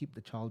is to keep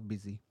the child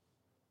busy.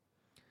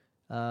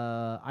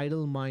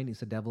 Idle mind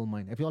is a devil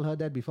mind. Have you all heard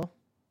that before?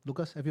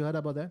 Lucas, have you heard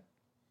about that?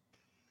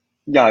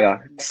 Yeah,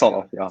 sort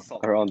of, yeah,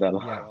 around that.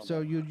 Yeah. So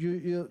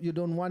you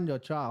don't want your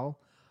child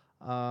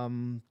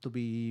to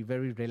be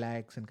very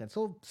relaxed and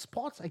so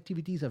sports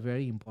activities are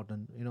very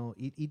important.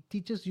 It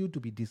teaches you to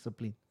be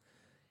disciplined.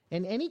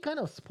 And any kind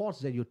of sports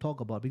that you talk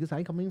about, because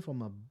I coming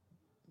from a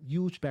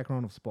huge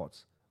background of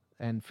sports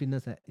and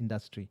fitness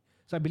industry,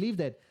 so I believe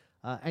that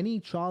any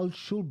child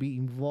should be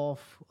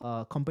involved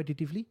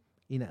competitively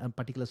in a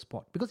particular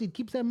sport, because it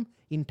keeps them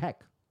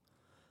intact.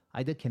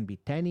 Either can be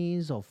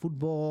tennis or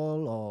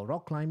football or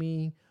rock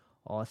climbing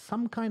or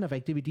some kind of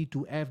activity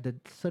to have that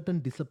certain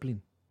discipline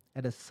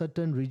at a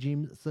certain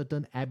regime,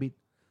 certain habit.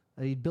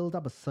 It builds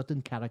up a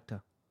certain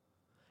character.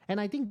 And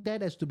I think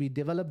that has to be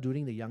developed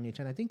during the young age.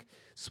 And I think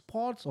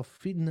sports or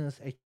fitness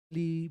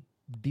actually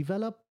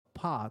develop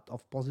part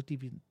of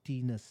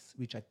positiveness,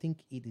 which I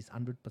think it is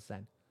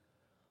 100%.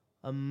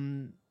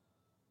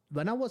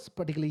 When I was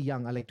particularly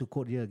young, I like to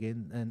quote here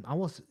again, and I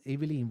was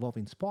heavily involved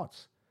in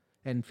sports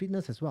and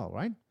fitness as well,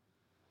 right?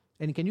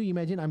 And can you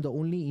imagine, I'm the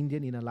only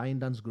Indian in a lion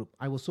dance group.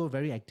 I was so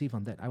very active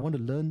on that. I want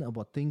to learn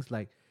about things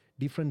like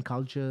different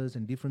cultures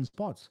and different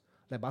sports,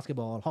 like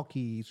basketball,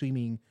 hockey,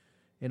 swimming,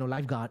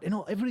 lifeguard,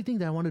 everything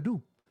that I want to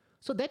do.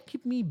 So that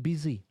kept me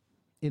busy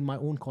in my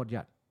own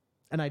courtyard.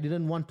 And I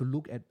didn't want to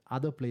look at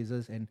other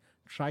places and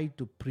try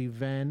to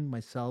prevent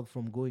myself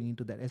from going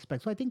into that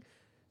aspect. So I think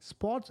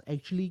sports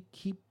actually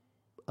keep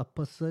a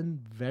person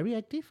very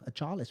active, a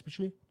child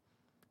especially,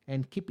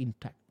 and keep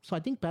intact. So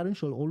I think parents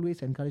should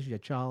always encourage their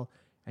child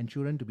and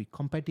children to be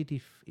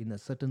competitive in a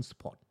certain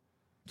sport.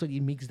 So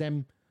it makes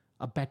them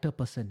a better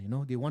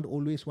person. They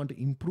always want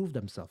to improve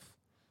themselves.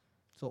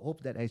 So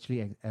hope that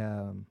actually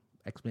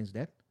explains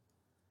that.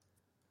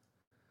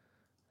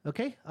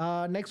 Okay.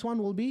 Next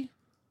one will be,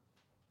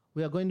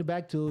 we are going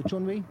back to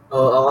Chunwei.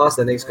 I'll ask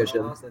the next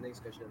question.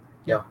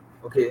 Yeah.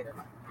 Okay.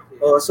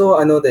 So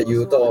I know that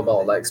you talk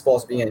about like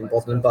sports being an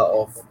important part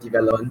of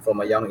development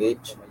from a young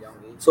age.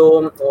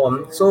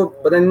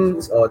 But then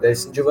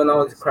there's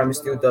juvenile crime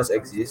still does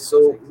exist.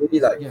 So maybe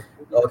like, Yeah.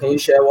 can you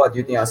share what do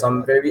you think are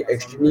some very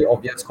extremely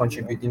obvious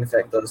contributing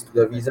factors to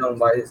the reason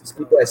why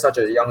people at such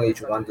a young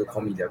age want to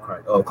commit their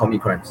crime or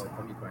commit crimes?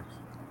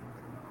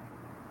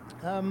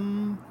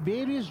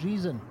 Various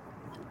reason.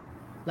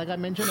 Like I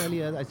mentioned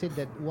earlier, I said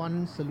that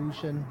one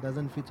solution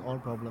doesn't fit all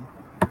problem.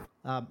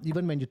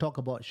 Even when you talk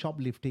about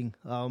shoplifting,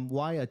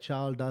 why a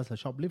child does a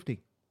shoplifting,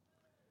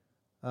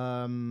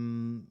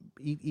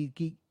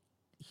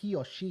 he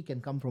or she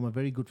can come from a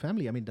very good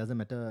family. I mean, it doesn't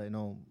matter,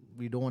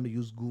 we don't want to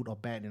use good or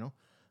bad,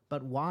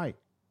 but why?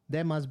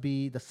 There must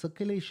be the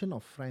circulation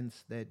of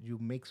friends that you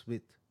mix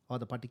with, or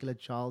the particular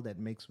child that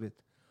mix with.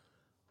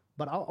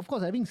 But of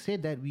course, having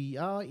said that, we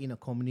are in a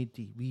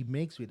community, we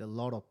mix with a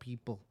lot of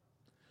people.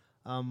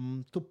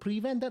 To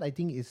prevent that, I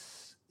think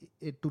is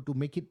to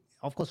make it.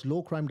 Of course,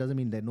 low crime doesn't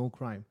mean there's no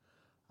crime.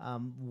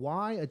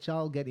 Why a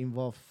child get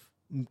involved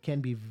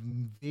can be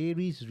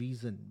various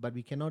reason, but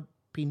we cannot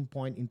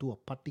pinpoint into a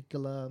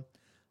particular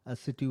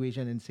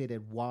situation and say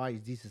that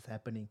why this is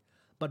happening.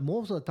 But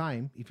most of the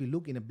time, if you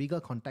look in a bigger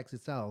context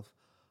itself,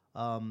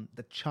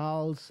 the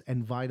child's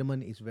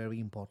environment is very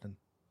important.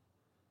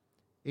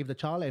 If the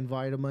child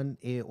environment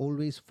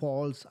always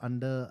falls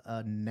under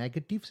a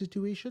negative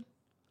situation,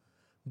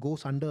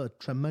 goes under a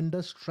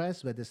tremendous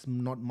stress where there's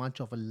not much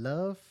of a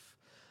love,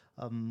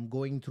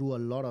 going through a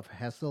lot of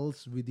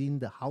hassles within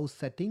the house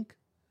setting,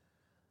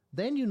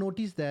 then you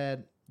notice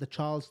that the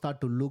child start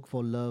to look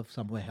for love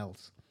somewhere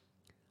else.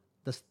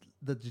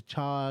 The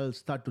child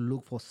start to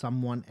look for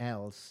someone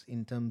else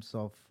in terms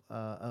of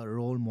a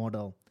role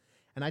model.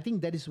 And I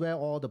think that is where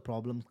all the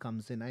problems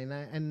comes in.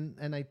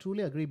 And I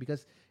truly agree,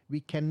 because we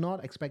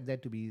cannot expect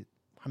that to be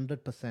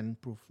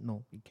 100% proof.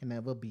 No, it can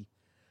never be.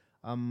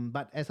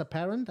 But as a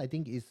parent, I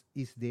think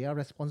is their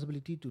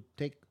responsibility to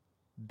take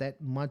that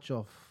much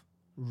of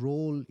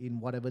role in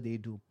whatever they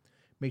do.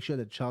 Make sure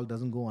the child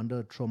doesn't go under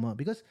a trauma,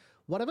 because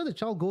whatever the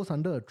child goes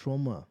under a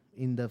trauma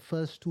in the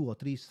first 2 or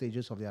 3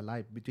 stages of their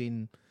life,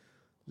 between,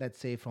 let's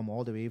say, from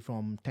all the way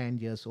from 10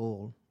 years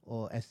old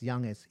or as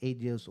young as 8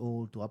 years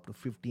old to up to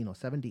 15 or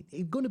 17,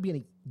 it's going to be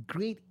a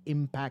great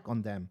impact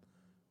on them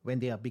when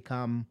they are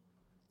become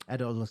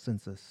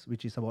adolescents,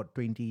 which is about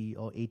 20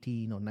 or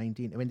 18 or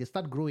 19. When they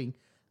start growing,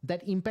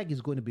 that impact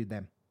is going to be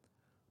them.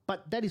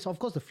 But that is, of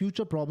course, the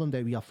future problem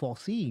that we are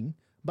foreseeing.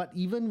 But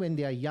even when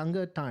they are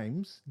younger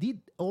times, they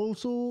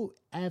also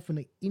have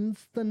an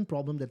instant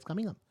problem that's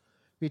coming up,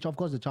 which, of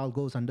course, the child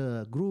goes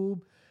under a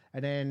group,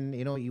 and then,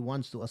 he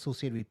wants to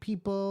associate with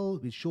people,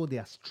 which show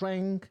their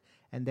strength,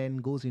 and then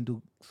goes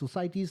into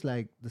societies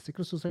like the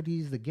secret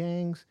societies, the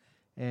gangs,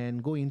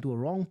 and go into a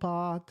wrong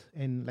path.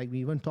 And like we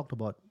even talked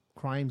about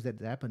crimes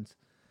that happens.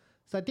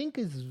 So I think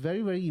it's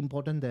very, very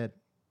important that,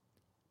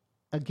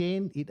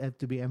 again, it has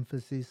to be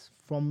emphasis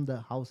from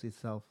the house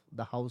itself,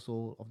 the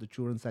household of the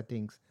children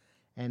settings.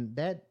 And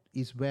that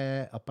is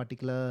where a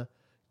particular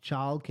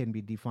child can be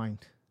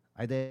defined,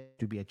 either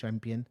to be a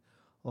champion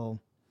or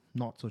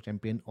not so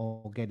champion,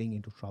 or getting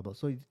into trouble.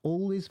 So it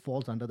always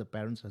falls under the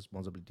parents'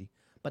 responsibility.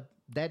 But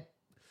that,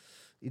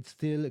 it's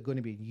still going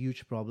to be a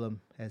huge problem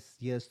as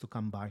years to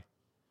come by.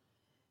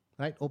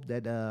 Right? Hope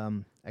that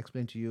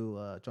explained to you,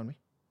 John.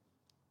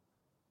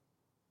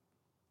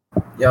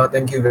 Yeah,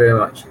 thank you very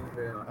much.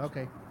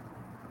 Okay.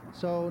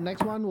 So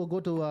next one, we'll go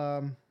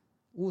to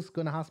who's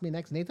going to ask me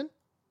next, Nathan?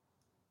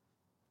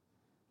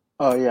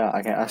 Oh yeah,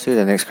 I can ask you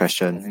the next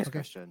question.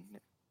 Okay.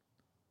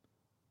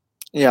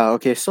 Yeah,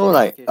 okay. So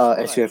like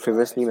as you have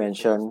previously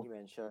mentioned,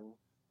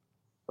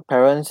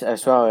 parents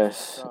as well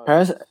as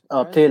parents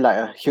play like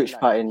a huge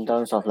part in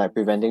terms of like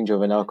preventing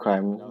juvenile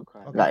crime,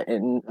 like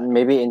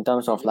maybe in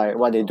terms of like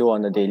what they do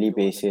on a daily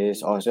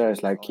basis, or as well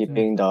as like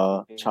keeping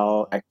the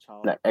child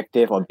like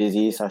active or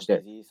busy, such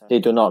that they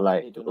do not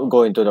like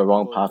go into the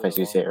wrong path, as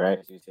you said, right?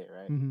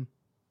 Mm-hmm.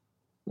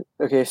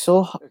 Okay,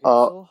 so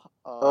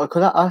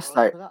could I ask,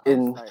 like,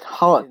 in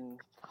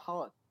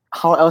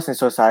how else in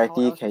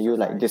society can you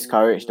like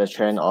discourage the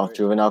trend of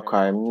juvenile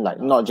crime, like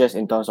not just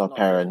in terms of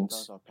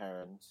parents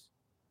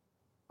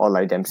or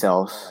like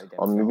themselves,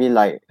 or maybe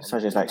like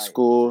such as like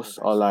schools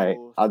or like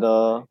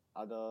other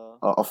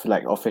of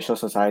like official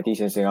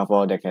societies in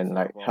Singapore that can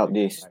like help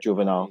this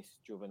juvenile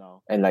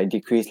and like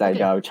decrease like Okay.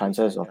 their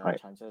chances of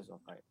like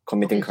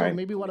committing Okay, so crime.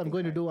 maybe what I'm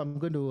going to do, I'm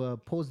going to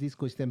pose this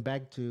question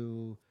back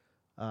to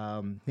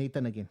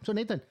Nathan again. So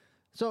Nathan,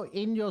 so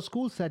in your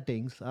school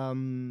settings,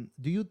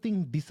 do you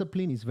think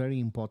discipline is very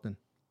important?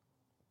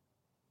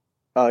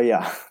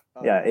 Yeah.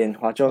 Yeah, in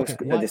Hwa Chong, Okay,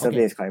 why? discipline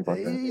Okay, is quite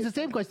important. it's the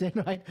same question,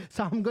 right?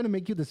 So I'm going to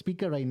make you the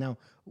speaker right now.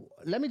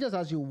 Let me just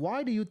ask you,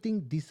 why do you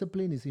think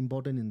discipline is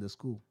important in the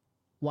school?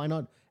 Why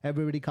not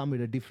everybody come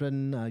with a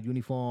different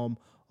uniform,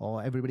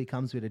 or everybody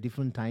comes with a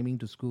different timing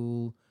to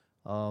school?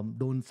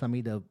 Don't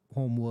submit the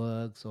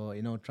homeworks, or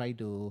try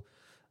to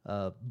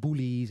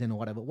bullies and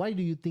whatever. Why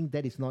do you think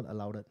that is not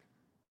allowed?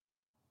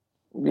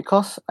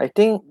 Because I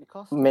think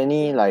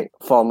many, like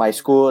for my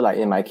school, like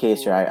in my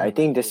case, right, I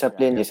think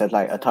discipline is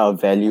like a type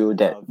of value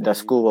that the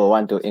school will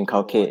want to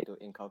inculcate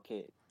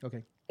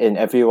Okay. in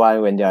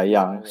everyone when they are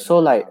young. So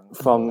like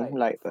from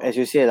like as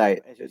you say,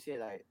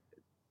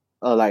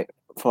 like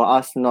for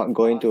us not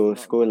going to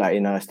school like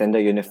in a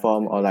standard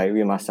uniform, or like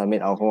we must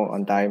submit our homework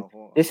on time,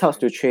 this helps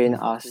to train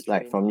us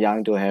like from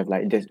young to have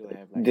like this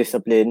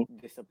discipline.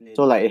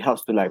 So like it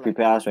helps to like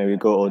prepare us when we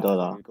grow older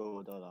lah.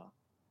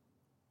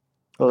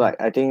 So Okay.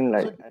 like I think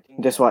like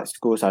that's what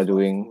schools are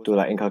doing to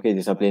like inculcate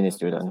discipline in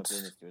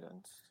students.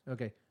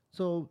 Okay.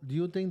 So do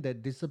you think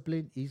that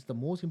discipline is the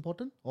most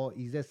important, or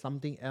is there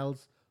something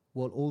else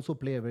will also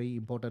play a very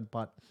important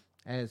part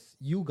as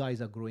you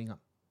guys are growing up?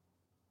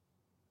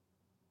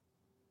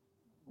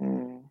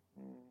 Mm.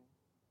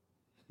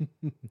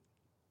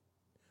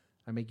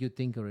 I make you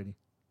think already.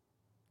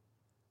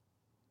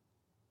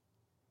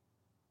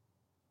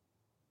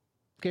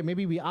 Okay,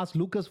 maybe we ask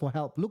Lucas for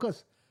help.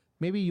 Lucas,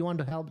 maybe you want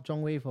to help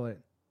Chong Wei for it.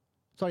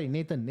 Sorry,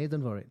 Nathan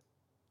for it.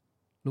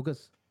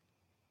 Lucas.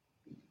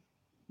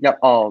 Yep.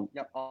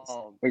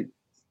 Wait.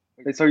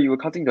 Wait. Sorry, you were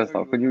cutting just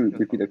now. Could you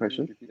repeat the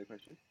question?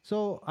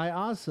 So I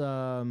asked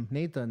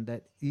Nathan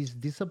that is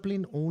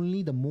discipline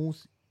only the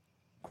most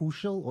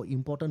crucial or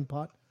important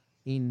part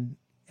in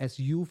as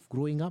youth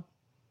growing up?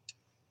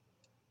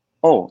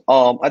 Oh,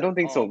 I don't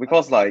think so,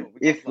 because like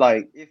if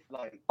like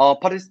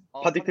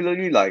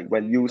particularly like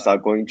when youths are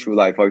going through,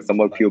 like for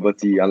example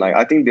puberty, and like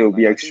I think they'll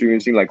be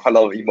experiencing like quite a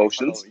lot of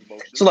emotions.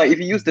 So like if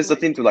you use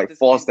discipline to like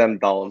force them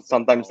down,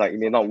 sometimes like it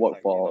may not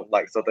work for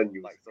like certain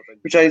youth,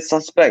 which I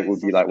suspect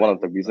would be like one of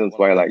the reasons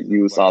why like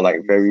youths are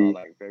like very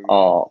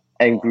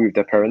angry with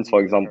their parents, for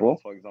example,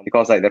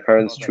 because like their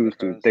parents choose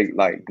to take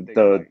like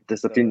the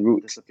discipline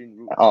route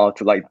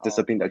to like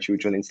discipline their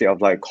children instead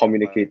of like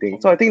communicating.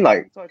 So I think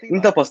like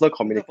interpersonal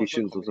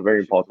communication is also very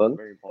important,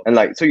 and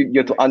like so you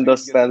have to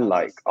understand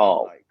like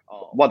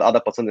what the other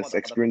person is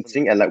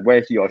experiencing and like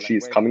where he or she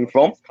is coming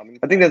from.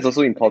 I think that's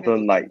also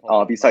important, like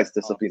besides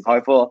discipline.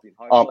 However,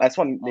 as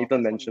what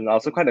Nathan mentioned, I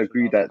also quite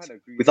agree that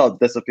without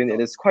discipline it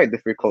is quite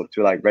difficult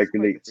to like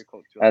regulate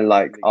and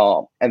like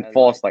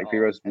enforce like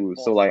various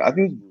rules. So like I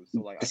think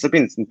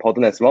discipline is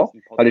important as well,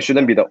 but it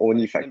shouldn't be the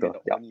only factor.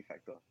 Yeah.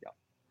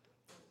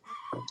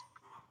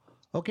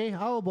 Okay,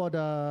 how about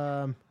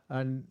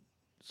and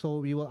so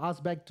we will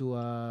ask back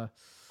to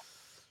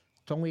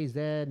Chong Wei is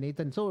there,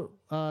 Nathan. So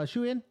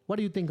Shuyan, what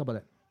do you think about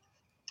it?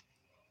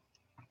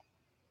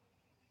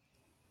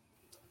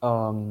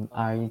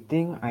 I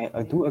think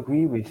I do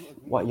agree with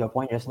what your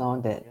point just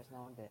now, that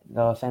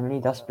the family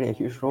does play a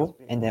huge role,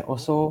 and that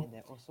also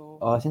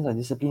sense of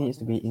discipline needs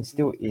to be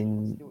instilled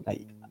in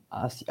like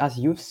us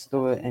youths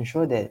to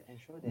ensure that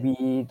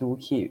we do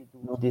keep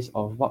notice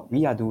of what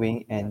we are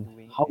doing and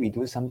how we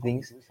do some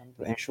things,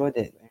 to ensure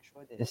that,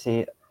 let's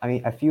say, I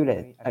mean, I feel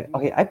that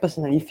I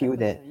personally feel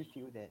that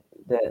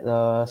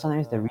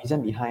sometimes the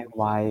reason behind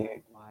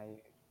why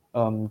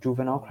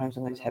juvenile crime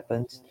sometimes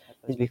happens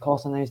is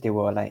because sometimes they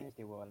were like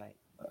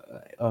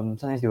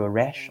sometimes they were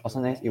rash, or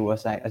sometimes it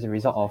was like as a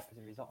result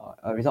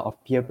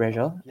of peer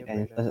pressure,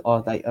 and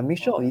or like a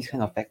mixture of these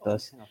kind of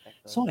factors.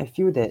 So I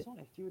feel that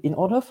in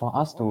order for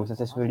us to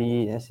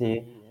successfully, let's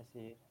say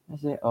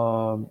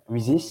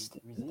resist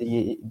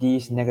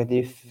these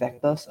negative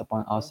factors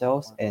upon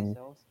ourselves, and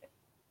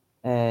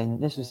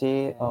let's just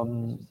say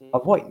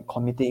avoid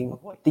committing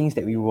things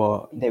that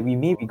we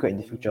may regret in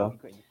the future,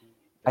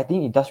 I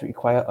think it does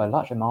require a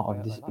large amount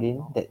of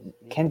discipline that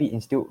can be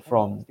instilled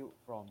from,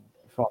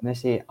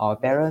 let's say, our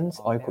parents,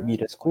 or it could be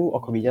the school,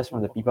 or could be just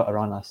from the people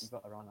around us.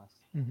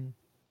 Mm-hmm.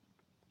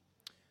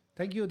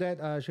 Thank you, that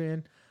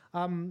Shuyan.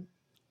 I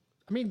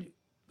mean,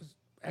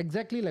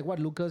 exactly like what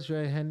Lucas,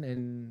 Shuyan,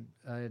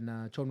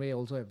 and Chong Wei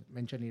also have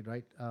mentioned it,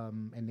 right?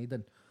 And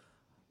Nathan.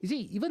 You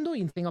see, even though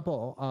in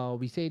Singapore,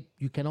 we say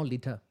you cannot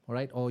litter, all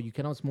right, or you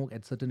cannot smoke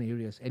at certain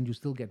areas, and you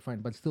still get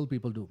fined, but still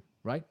people do,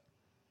 right?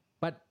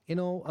 But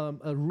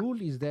a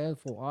rule is there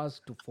for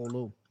us to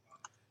follow,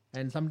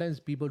 and sometimes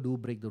people do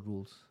break the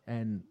rules,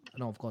 and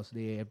of course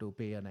they have to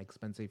pay an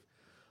expensive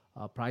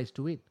price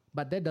to it.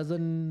 But that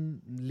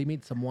doesn't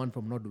limit someone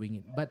from not doing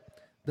it. But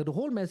the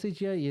whole message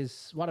here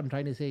is, what I'm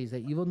trying to say is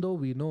that even though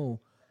we know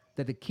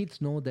that the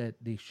kids know that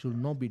they should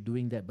not be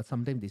doing that, but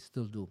sometimes they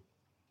still do.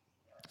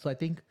 So I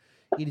think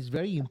it is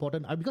very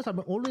important, because I'm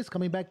always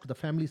coming back to the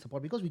family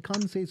support, because we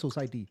can't say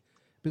society,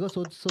 because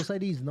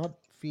society is not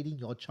feeding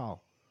your child.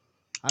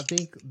 I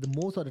think the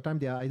most of the time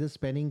they are either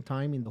spending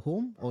time in the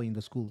home or in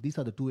the school. These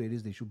are the two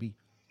areas they should be,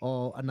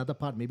 or another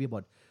part, maybe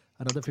about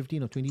another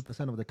 15 or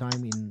 20% of the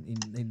time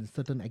in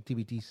certain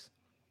activities.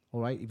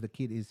 All right, if the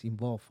kid is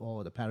involved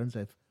or the parents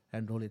have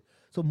enrolled it.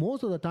 So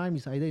most of the time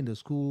is either in the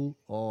school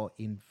or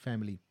in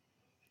family,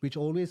 which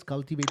always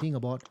cultivating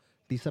about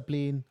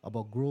discipline,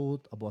 about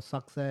growth, about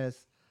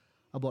success,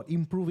 about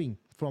improving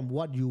from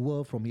what you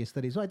were from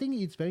yesterday. So I think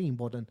it's very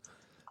important.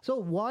 So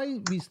why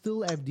we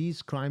still have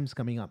these crimes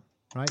coming up,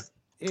 right?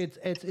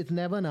 It's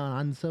never an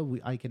answer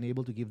I can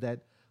able to give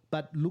that.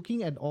 But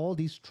looking at all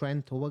these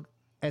trends over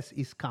as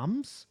it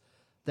comes,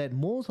 that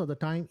most of the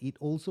time it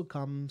also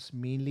comes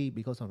mainly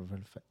because of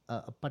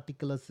a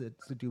particular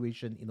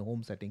situation in a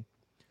home setting.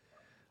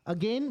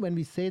 Again, when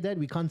we say that,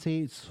 we can't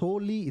say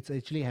solely it's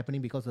actually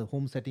happening because of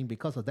home setting.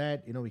 Because of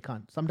that, we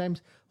can't.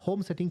 Sometimes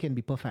home setting can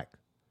be perfect,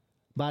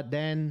 but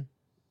then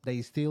there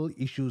is still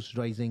issues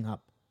rising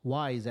up.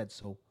 Why is that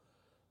so?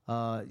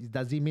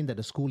 Does it mean that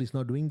the school is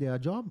not doing their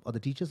job or the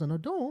teachers are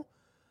not? No,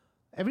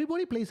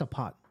 everybody plays a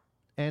part,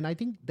 and I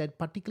think that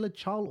particular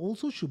child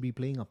also should be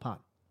playing a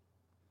part.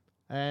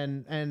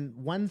 And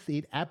once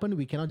it happened,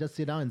 we cannot just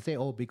sit down and say,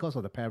 oh, because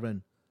of the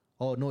parent.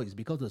 Oh, no, it's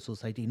because of the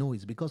society. No,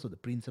 it's because of the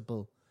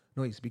principal.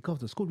 No, it's because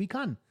of the school. We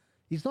can't.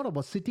 It's not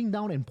about sitting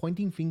down and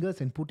pointing fingers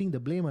and putting the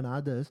blame on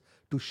others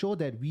to show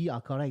that we are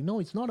correct.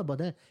 No, it's not about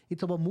that.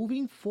 It's about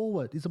moving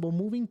forward. It's about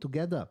moving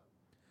together.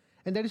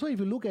 And that is why if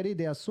you look at it,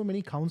 there are so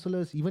many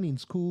counselors, even in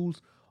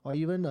schools, or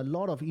even a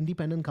lot of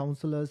independent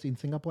counselors in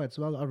Singapore as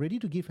well, are ready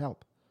to give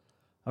help.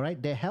 All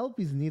right, their help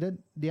is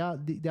needed. There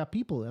are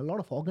people, a lot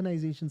of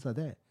organizations are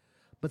there.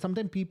 But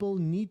sometimes people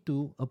need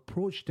to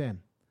approach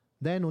them.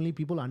 Then only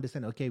people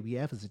understand, okay, we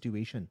have a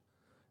situation.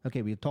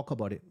 Okay, we'll talk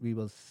about it. We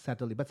will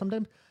settle it. But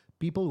sometimes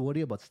people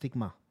worry about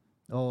stigma.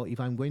 Or if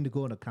I'm going to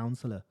go on a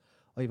counselor,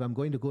 or if I'm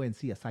going to go and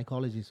see a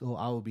psychologist, or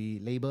I'll be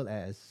labeled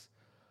as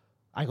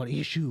I got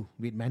issue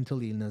with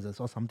mental illnesses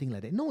or something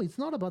like that. No, it's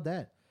not about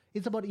that.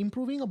 It's about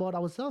improving about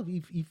ourselves.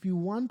 If you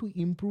want to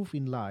improve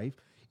in life,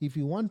 if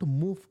you want to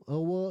move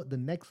over the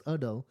next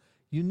hurdle,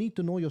 you need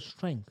to know your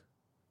strength.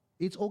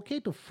 It's okay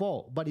to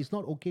fall, but it's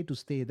not okay to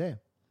stay there.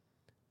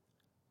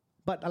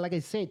 But like I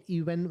said,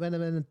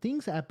 when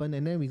things happen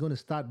and then we're going to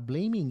start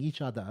blaming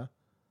each other,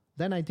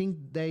 then I think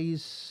there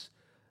is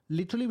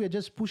literally we're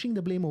just pushing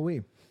the blame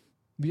away.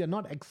 We are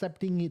not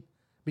accepting it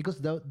because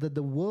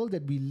the world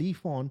that we live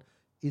on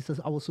is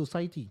our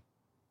society.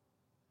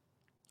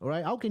 All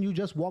right, how can you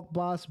just walk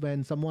past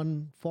when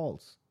someone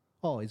falls?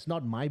 Oh, it's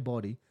not my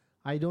body.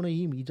 I don't know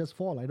him. He just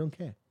fall. I don't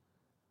care.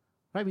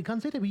 Right? We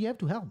can't say that we have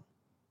to help.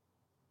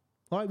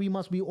 All right, we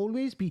must be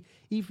always be.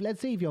 If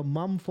let's say if your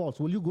mom falls,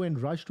 will you go and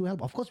rush to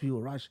help? Of course, we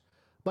will rush.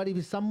 But if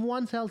it's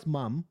someone else's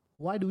mom,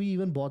 why do we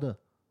even bother?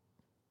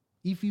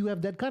 If you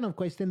have that kind of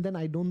question, then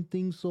I don't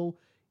think so.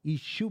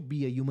 It should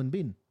be a human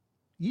being.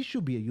 It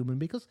should be a human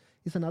because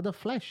it's another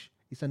flesh.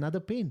 It's another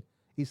pain.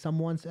 It's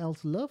someone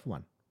else's loved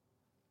one.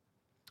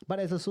 But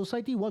as a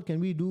society, what can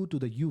we do to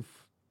the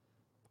youth?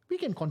 We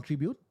can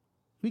contribute.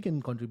 We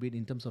can contribute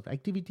in terms of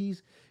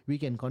activities. We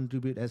can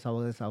contribute as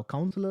our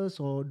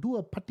counselors or do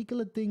a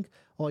particular thing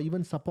or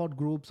even support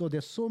groups. So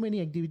there's so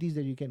many activities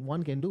that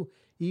one can do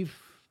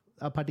if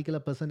a particular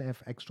person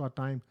have extra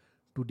time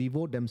to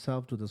devote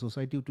themselves to the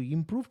society to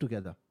improve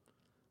together.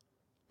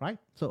 Right?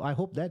 So I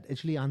hope that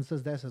actually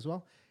answers that as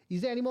well.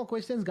 Is there any more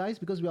questions, guys?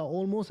 Because we are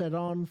almost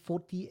around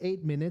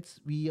 48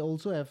 minutes. We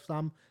also have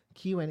some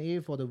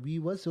Q&A for the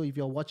viewers. So if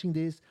you're watching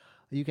this,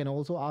 you can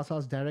also ask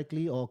us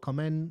directly or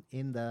comment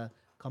in the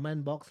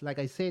comment box. Like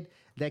I said,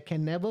 there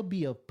can never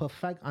be a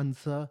perfect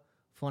answer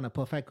for a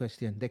perfect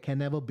question. There can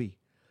never be.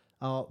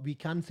 We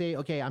can't say,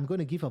 okay, I'm going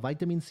to give a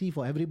vitamin C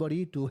for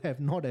everybody to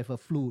not have a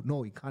flu.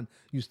 No, you can't.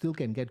 You still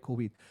can get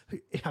COVID.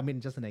 I mean,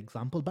 just an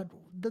example. But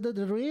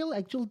the real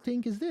actual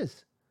thing is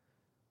this.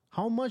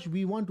 How much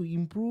we want to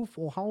improve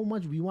or how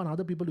much we want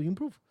other people to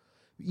improve.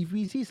 If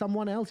we see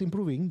someone else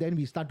improving, then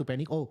we start to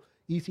panic. Oh,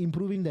 he's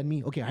improving than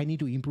me. Okay, I need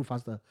to improve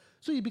faster.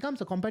 So it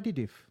becomes a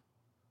competitive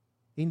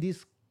in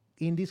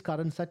these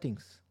current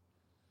settings.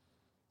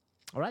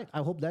 All right, I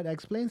hope that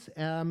explains.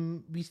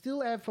 We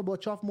still have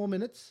about 12 more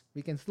minutes.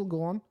 We can still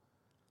go on.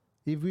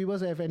 If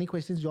viewers have any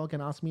questions, you all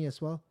can ask me as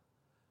well.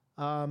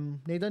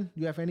 Nathan,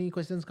 you have any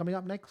questions coming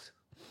up next?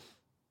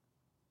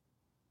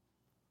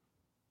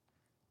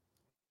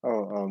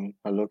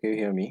 Hello, can you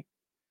hear me?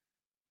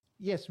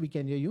 Yes, we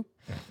can hear you.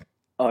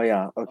 Oh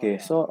yeah, okay.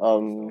 So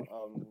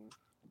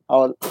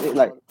I'll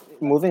like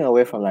moving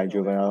away from like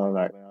juvenile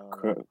like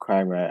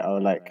crime, right? I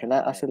would like, can I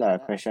ask you like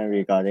a question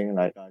regarding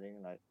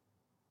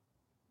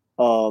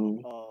um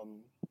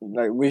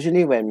like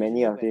usually when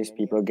many of these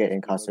people get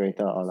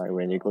incarcerated or like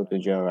when they go to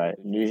jail, right?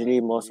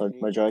 Usually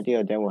majority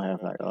of them will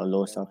have like a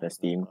low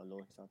self-esteem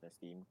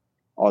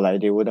or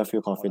like they wouldn't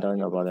feel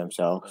confident about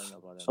themselves.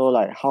 So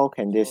like how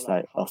can this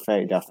like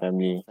affect their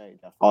family?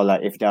 Or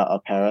like if they're a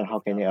parent, how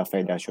can it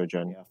affect their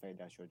children?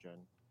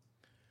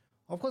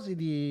 Of course,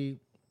 if you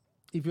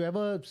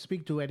ever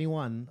speak to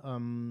anyone,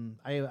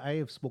 I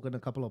have spoken to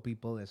a couple of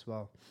people as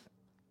well.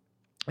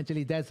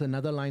 Actually, that's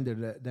another line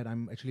that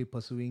I'm actually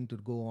pursuing to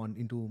go on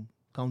into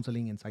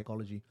counseling and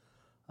psychology,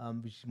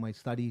 which my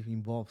study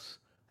involves.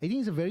 I think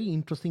it's a very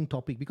interesting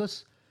topic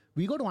because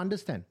we got to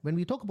understand when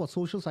we talk about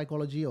social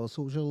psychology or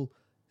social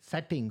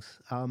settings,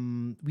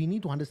 we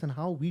need to understand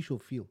how we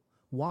should feel.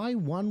 Why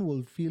one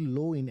will feel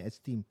low in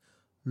esteem,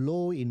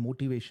 low in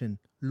motivation,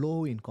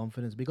 low in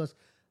confidence because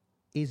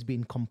it's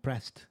been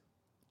compressed.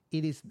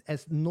 it is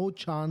has no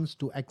chance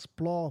to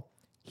explore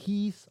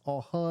his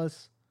or her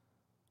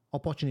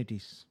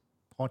opportunities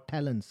or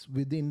talents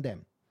within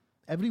them.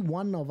 Every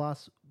one of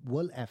us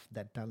will have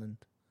that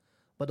talent.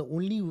 But the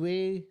only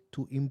way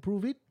to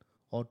improve it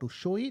or to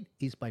show it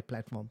is by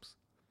platforms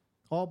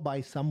or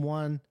by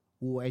someone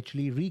who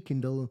actually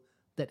rekindle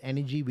that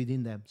energy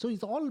within them. So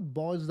it all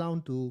boils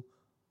down to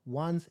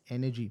one's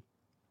energy.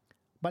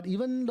 But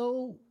even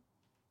though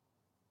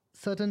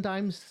certain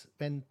times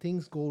when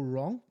things go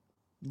wrong,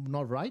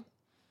 not right,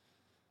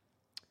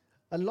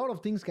 a lot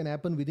of things can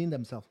happen within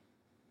themselves,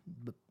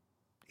 but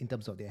in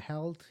terms of their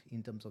health,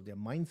 in terms of their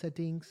mind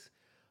settings.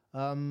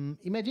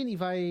 Imagine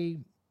if I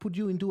put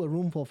you into a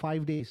room for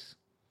 5 days,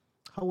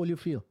 how will you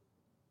feel?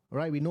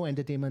 Right, with no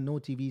entertainment, no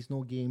TVs,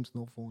 no games,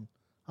 no phone.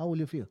 How will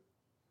you feel?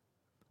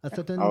 A I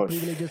certain would,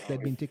 privileges that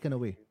have been taken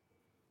away.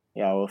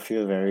 yeah, I will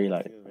feel very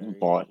like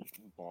bored.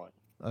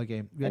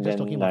 Okay, we are And just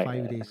talking then about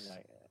like 5 days. How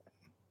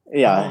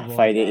yeah, about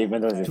 5 days,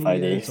 even though it's 2 years or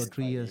five days.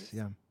 3 years?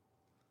 Yeah.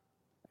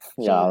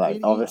 Yeah, So like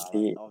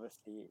obviously it would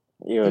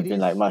it have been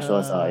like is much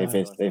worse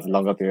if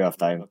longer period of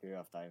time.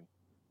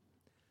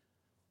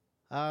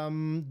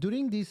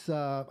 during this.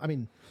 I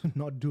mean,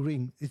 not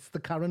during. It's the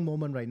current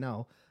moment right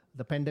now.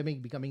 The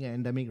pandemic becoming an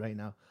endemic right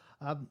now.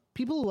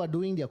 People who are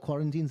doing their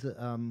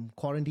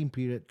quarantine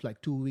period,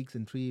 like 2 weeks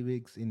and 3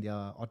 weeks in their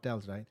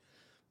hotels, right?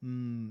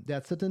 There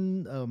are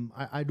certain.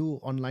 I do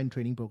online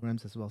training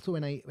programs as well. So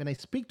when I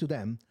speak to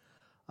them,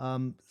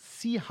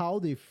 see how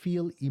they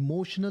feel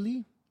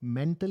emotionally,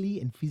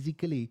 mentally, and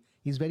physically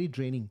is very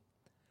draining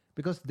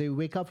because they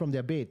wake up from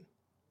their bed.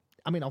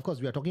 I mean, of course,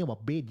 we are talking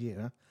about bed here.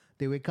 Huh?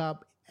 They wake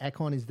up,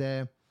 aircon is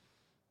there.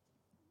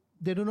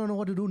 They do not know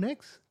what to do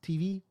next.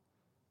 TV,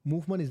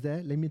 movement is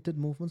there, limited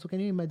movement. So can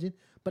you imagine?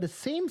 But the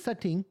same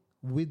setting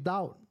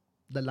without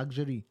the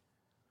luxury.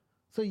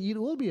 So it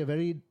will be a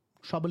very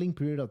troubling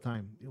period of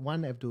time.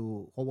 One have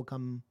to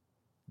overcome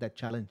that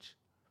challenge.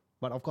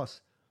 But of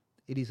course,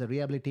 it is a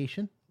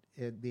rehabilitation.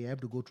 They have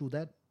to go through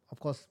that. Of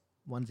course,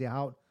 once they're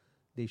out,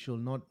 they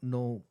should not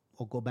know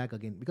or go back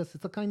again because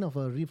it's a kind of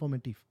a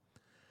reformative.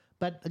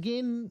 But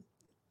again,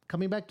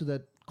 coming back to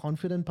the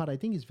confident part, I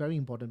think is very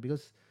important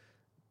because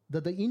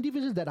the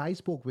individuals that I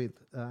spoke with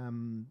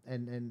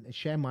and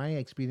share my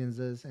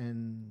experiences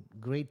and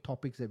great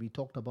topics that we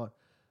talked about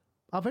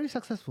are very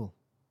successful.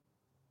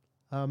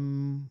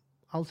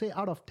 I'll say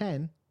out of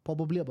 10,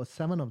 probably about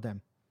 7 of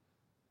them.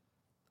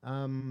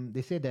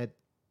 They say that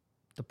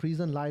the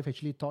prison life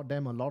actually taught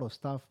them a lot of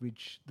stuff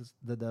which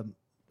the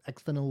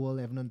external world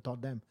haven't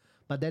taught them.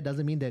 But that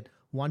doesn't mean that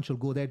one should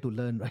go there to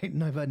learn, right?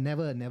 Never,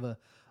 never, never.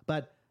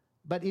 But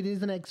it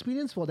is an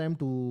experience for them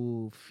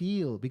to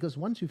feel because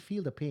once you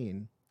feel the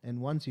pain and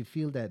once you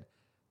feel that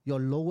your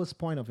lowest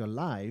point of your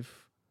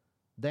life,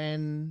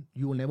 then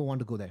you will never want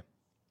to go there.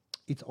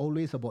 It's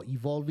always about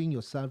evolving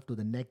yourself to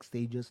the next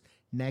stages,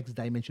 next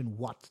dimension,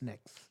 what's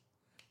next.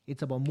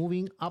 It's about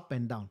moving up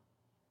and down.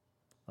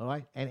 All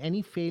right. And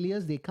any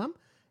failures they come,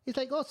 it's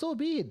like, oh, so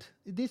be it.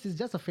 This is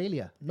just a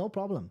failure. No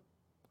problem.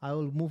 I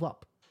will move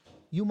up.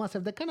 You must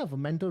have that kind of a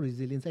mental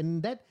resilience.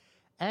 And that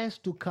has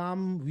to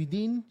come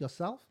within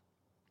yourself,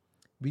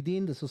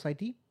 within the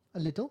society a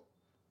little,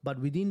 but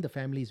within the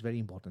family is very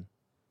important.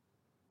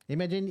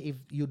 Imagine if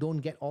you don't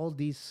get all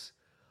these,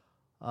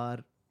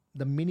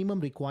 the minimum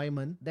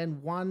requirement, then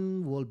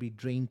one will be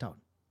drained out.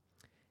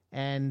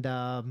 And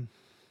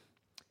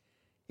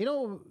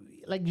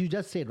like you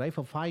just said, right?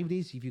 For 5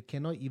 days, if you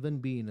cannot even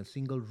be in a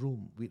single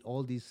room with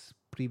all these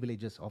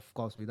privileges, of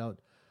course, without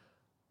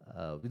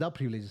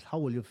privileges, how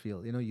will you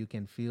feel? You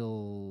can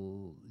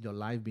feel your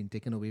life being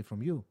taken away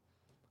from you.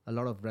 A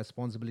lot of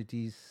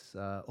responsibilities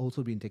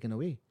also being taken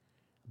away.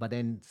 But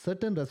then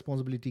certain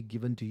responsibility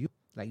given to you,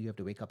 like you have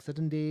to wake up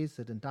certain days,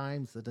 certain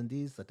times, certain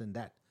this, certain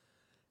that.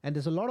 And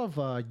there's a lot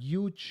of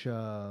huge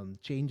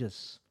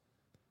changes.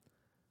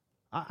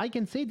 I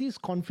can say this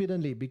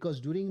confidently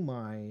because during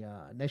my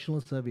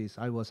national service,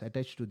 I was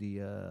attached to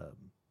the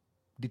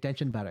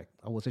detention barrack.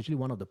 I was actually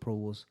one of the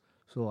provosts.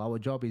 So our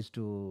job is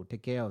to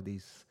take care of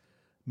these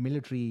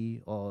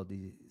military or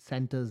the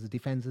centers,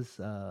 defenses,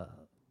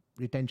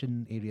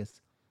 retention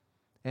areas.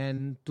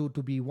 And to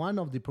be one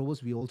of the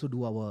provosts, we also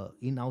do our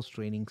in-house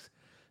trainings.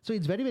 So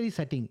it's very, very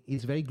setting.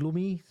 It's very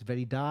gloomy. It's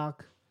very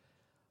dark.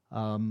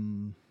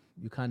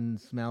 You can't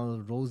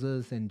smell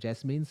roses and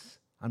jasmines.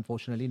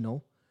 Unfortunately,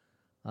 no.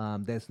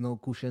 There's no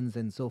cushions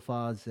and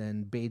sofas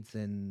and beds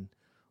and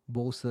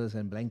bolsters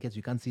and blankets.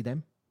 You can't see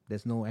them.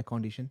 There's no air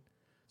condition.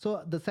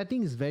 So the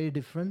setting is very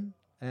different.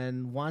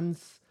 And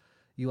once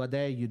you are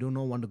there, you do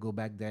not want to go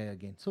back there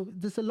again. So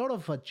there's a lot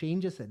of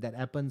changes that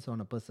happens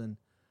on a person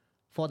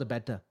for the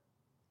better.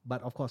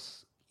 But of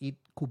course, it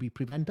could be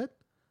prevented.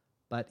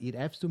 But it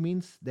has to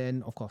means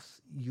then, of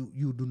course,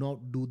 you do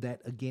not do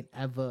that again,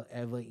 ever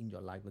in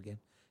your life again.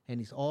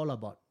 And it's all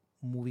about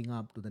moving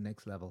up to the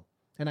next level.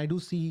 And I do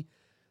see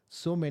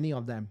so many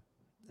of them,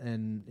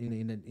 and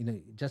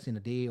just in a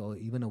day or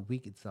even a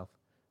week itself.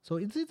 So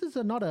it's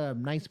not a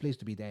nice place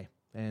to be there,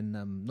 and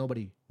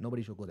nobody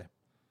should go there.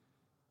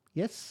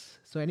 Yes.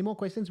 So any more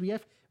questions we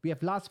have? We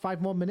have last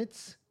 5 more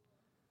minutes.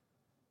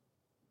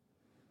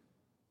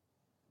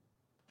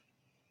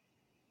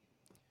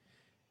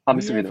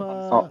 we have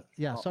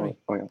Mr. sorry.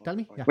 Oh, yeah. Tell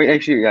me. Yeah. Wait,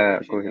 actually,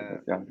 go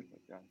ahead. Yeah.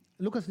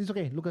 Lucas, it's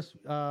okay. Lucas,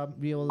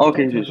 we will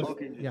Okay, talk to sure.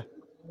 Lucas. Yeah.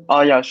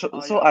 Yeah,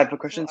 so I have a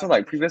question. So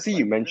like previously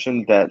you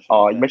mentioned that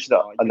you mentioned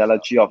the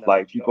analogy of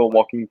like people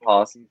walking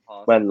past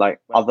when like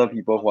other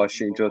people who are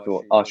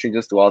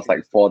strangers to us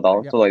like fall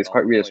down. Yep. So like it's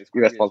quite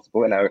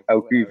irresponsible, and I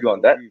agree with you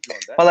on that.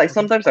 But like Okay.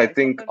 sometimes I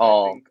think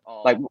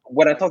like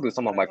when I talk to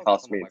some of my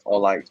classmates or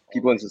like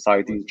people in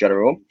society in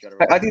general,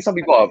 like I think some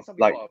people are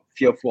like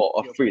fearful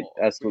or afraid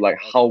as to like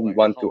how we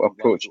want to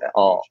approach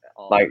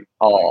like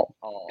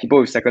people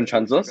with second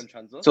chances.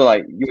 So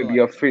like you may be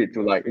afraid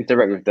to like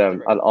interact with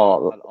them and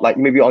like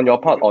maybe on your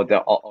part or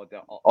their or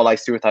like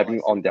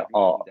stereotyping on their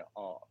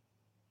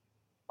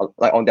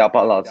like on their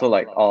part lah. So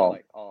like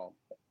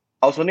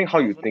I was wondering how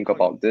you think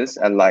about this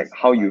and like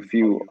how you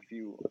feel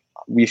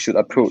we should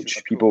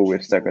approach people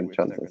with second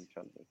chances.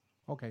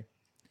 Okay.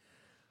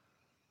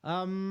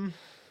 Um,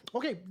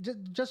 okay.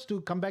 Just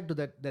to come back to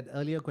that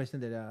earlier question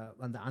that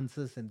on the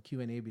answers and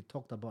Q&A we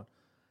talked about.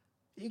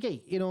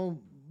 Okay,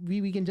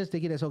 we can just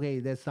take it as, okay,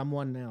 there's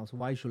someone else.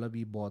 Why should I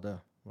be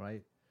bother,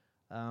 right?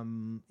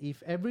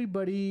 If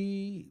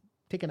everybody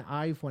take an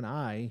eye for an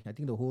eye, I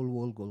think the whole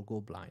world will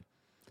go blind.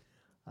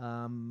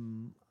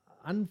 Um,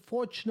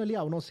 Unfortunately,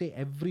 I will not say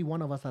every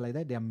one of us are like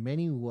that. There are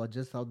many who are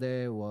just out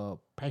there who are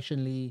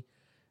passionately,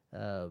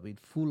 with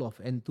full of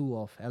enthu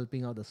of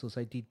helping out the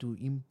society to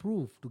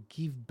improve, to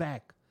give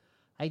back.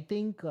 I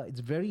think it's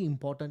very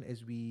important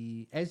as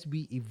we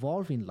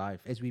evolve in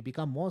life, as we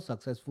become more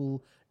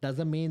successful.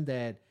 Doesn't mean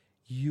that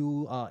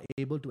you are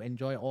able to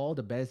enjoy all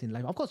the best in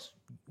life. Of course,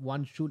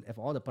 one should have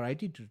all the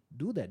priority to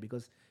do that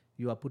because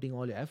you are putting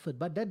all your effort.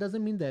 But that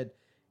doesn't mean that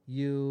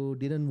you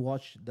didn't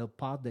watch the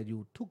path that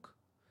you took.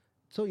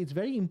 So it's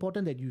very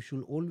important that you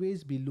should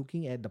always be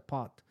looking at the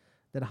path,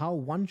 that how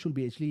one should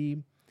be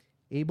actually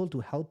able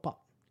to help out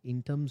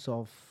in terms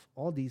of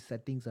all these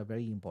settings are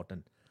very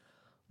important.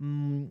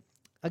 Mm,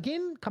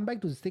 Again, come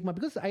back to the stigma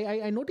because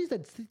I noticed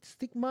that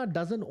stigma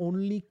doesn't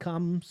only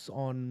comes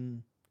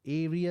on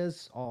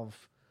areas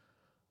of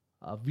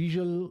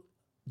visual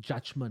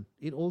judgment.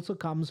 It also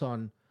comes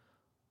on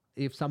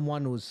if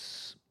someone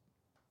who's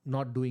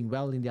not doing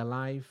well in their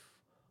life,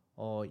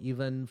 or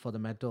even for the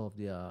matter of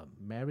their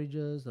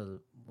marriages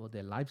or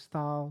their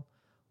lifestyle,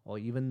 or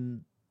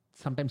even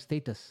sometimes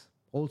status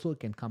also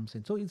can comes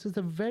in. So it's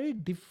a very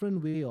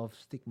different way of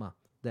stigma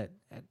that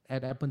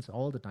happens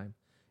all the time.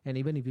 And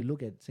even if you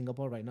look at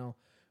Singapore right now,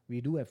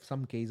 we do have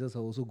some cases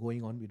also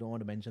going on. We don't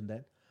want to mention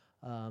that.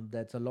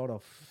 That's a lot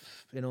of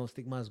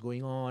stigmas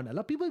going on. A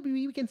lot of people,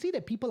 we can see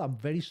that people are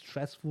very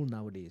stressful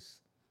nowadays.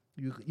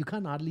 You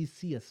can't hardly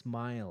see a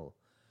smile.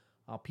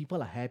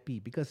 People are happy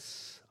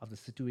because of the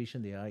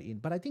situation they are in.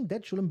 But I think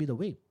that shouldn't be the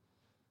way.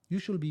 You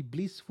should be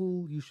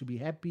blissful. You should be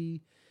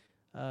happy.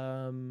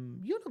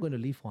 You're not going to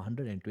live for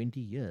 120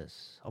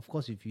 years. Of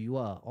course, if you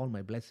are, all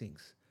my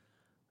blessings.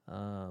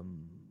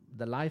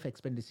 The life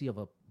expectancy of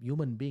a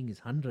human being is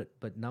 100,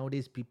 but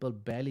nowadays people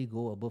barely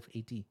go above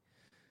 80.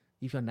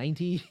 If you're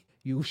 90,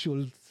 you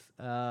should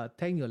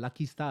thank your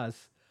lucky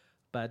stars.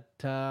 But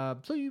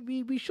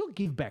we should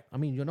give back. I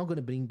mean, you're not going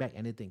to bring back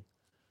anything.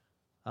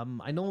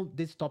 I know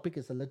this topic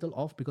is a little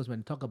off because when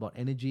I talk about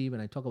energy,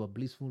 when I talk about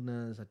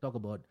blissfulness, I talk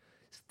about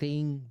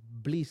staying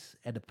bliss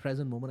at the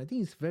present moment. I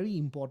think it's very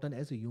important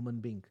as a human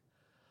being.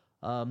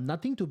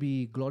 Nothing to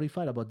be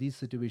glorified about this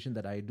situation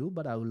that I do,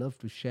 but I would love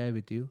to share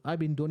with you. I've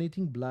been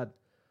donating blood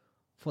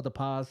for the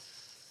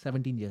past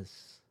 17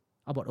 years,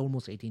 about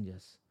almost 18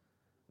 years.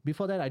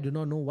 Before that, I do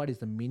not know what is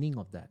the meaning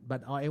of that,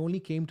 but I only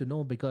came to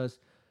know because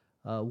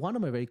one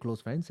of my very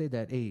close friends said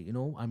that, hey,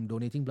 I'm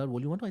donating blood. What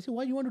do you want to? I said,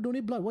 why you want to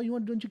donate blood? Why you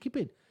want? Don't you keep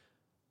it?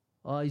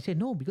 He said,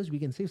 no, because we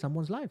can save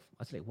someone's life.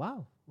 I was like,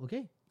 wow,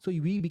 okay. So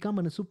we become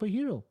a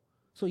superhero.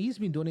 So he's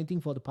been donating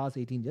for the past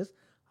 18 years.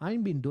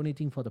 I've been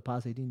donating for the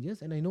past 18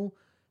 years. And I know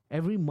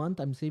every month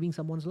I'm saving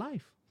someone's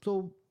life.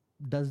 So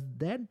does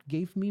that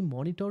give me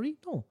monetary?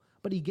 No.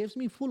 But it gives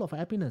me full of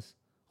happiness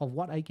of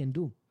what I can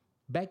do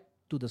back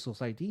to the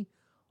society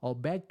or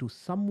back to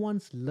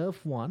someone's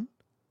loved one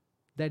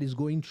that is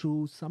going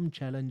through some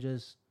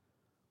challenges.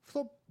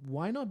 So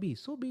why not be?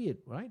 So be it,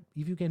 right?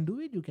 If you can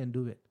do it, you can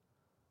do it.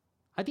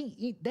 I think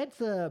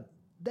that's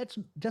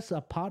just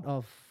a part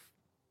of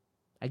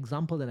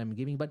example that I'm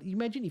giving. But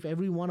imagine if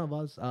every one of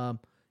us are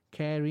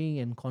caring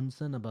and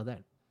concerned about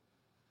that.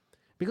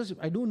 Because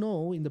I do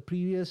know in the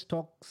previous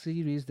talk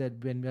series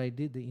that when I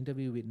did the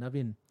interview with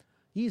Navin,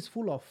 he is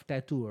full of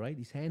tattoo, right?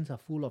 His hands are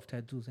full of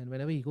tattoos. And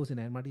whenever he goes in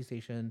an MRT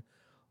station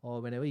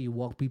or whenever he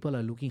walk, people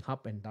are looking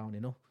up and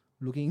down,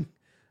 looking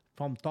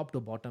from top to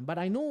bottom. But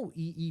I know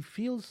he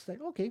feels like,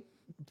 okay,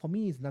 for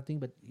me it's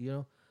nothing,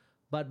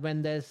 but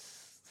when there's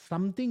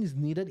something is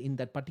needed in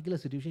that particular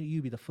situation,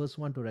 you'll be the first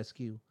one to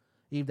rescue.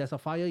 If there's a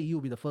fire,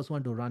 you'll be the first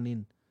one to run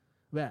in.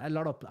 Where a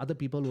lot of other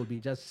people will be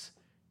just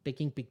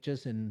taking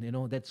pictures, and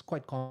that's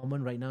quite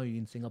common right now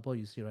in Singapore,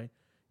 you see, right?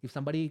 If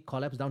somebody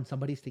collapses down,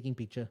 somebody's taking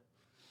picture.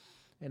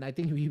 And I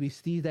think we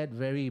see that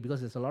because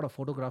there's a lot of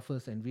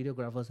photographers and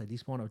videographers at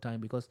this point of time,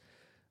 because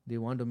They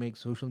want to make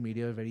social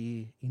media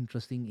very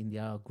interesting in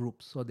their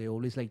groups, so they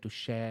always like to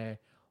share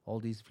all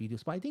these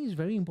videos. But I think it's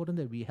very important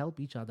that we help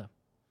each other.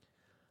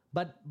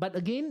 But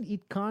again,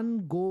 it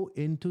can't go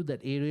into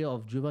that area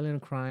of juvenile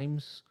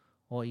crimes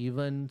or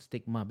even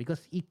stigma,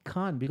 because it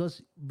can't,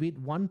 because with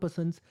one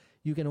person's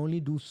you can only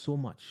do so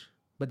much.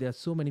 But there are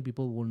so many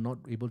people who are not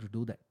able to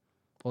do that,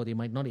 or they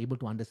might not able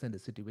to understand the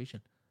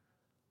situation.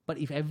 But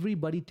if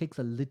everybody takes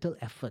a little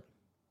effort,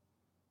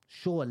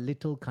 show a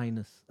little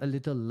kindness, a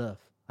little love,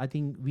 I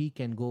think we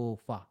can go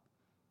far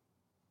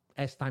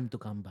as time to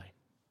come by.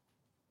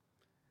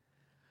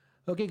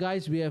 Okay,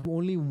 guys, we have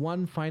only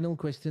one final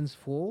questions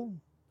for,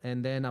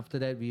 and then after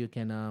that we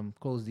can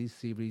close this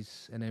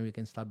series, and then we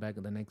can start back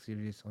at the next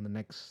series on the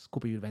next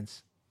Scoopy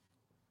events.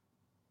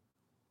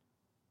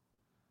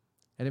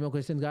 Any more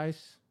questions,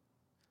 guys?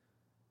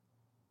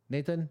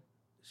 Nathan,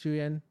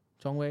 Xuyan,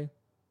 Chongwei.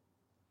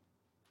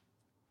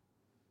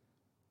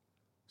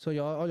 So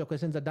all your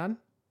questions are done?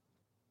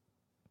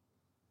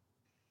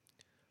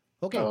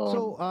 Okay,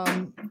 so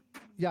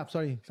yeah,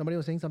 sorry, somebody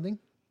was saying something?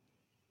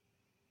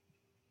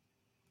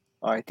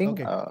 I think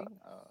Okay.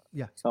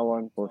 Yeah.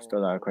 someone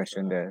posted a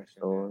question there,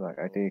 so like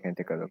I think you can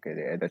take a look at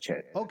it at the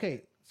chat.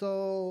 Okay,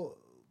 so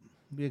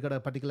we got a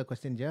particular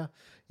question here.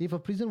 If a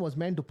prison was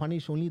meant to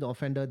punish only the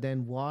offender,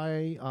 then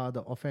why are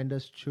the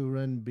offender's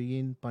children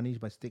being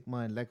punished by stigma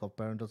and lack of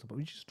parental support?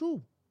 Which is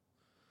true.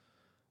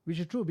 Which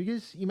is true,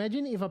 because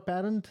imagine if a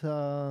parent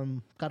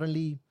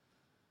currently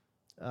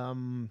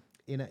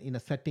in a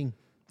setting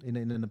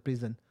in a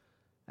prison,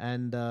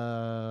 and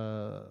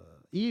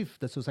if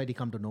the society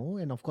come to know,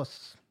 and of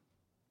course,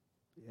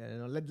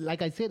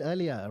 like I said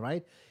earlier,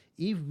 right?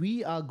 If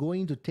we are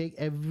going to take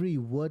every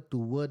word to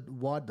word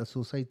what the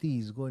society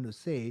is going to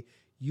say,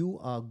 you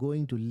are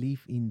going to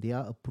live in their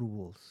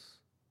approvals.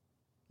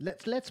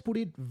 Let's put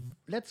it.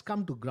 Let's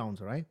come to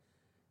grounds, all right?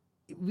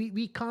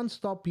 We can't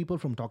stop people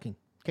from talking.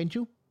 Can't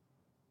you?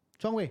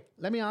 Chongwei,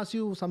 let me ask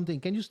you something.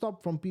 Can you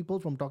stop people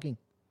from talking?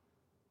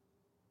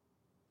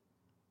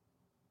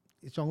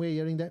 Is Chongwei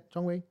hearing that?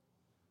 Chongwei?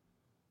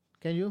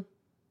 Can you?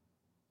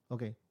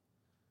 Okay.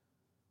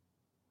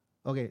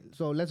 Okay,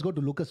 so let's go to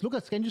Lucas.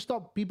 Lucas, can you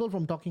stop people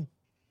from talking?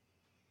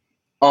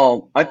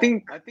 I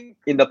think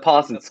in the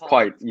past it's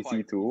quite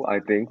easy to,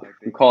 I think,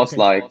 because Okay.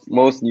 like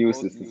most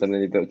news is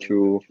disseminated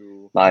through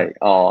like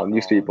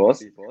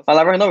newspapers. But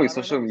like right now with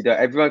social media,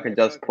 everyone can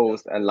just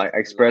post and like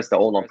express their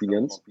own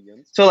opinions.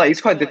 So like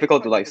it's quite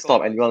difficult to like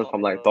stop anyone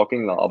from like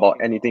talking about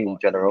anything in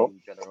general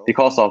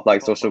because of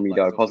like social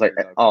media. Because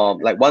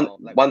like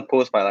one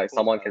post by like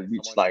someone can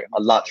reach like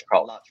a large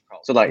crowd.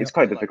 So like it's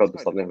quite difficult to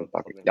stop them from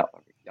talking. Yeah.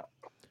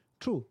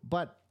 True,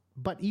 but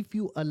if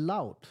you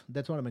allowed,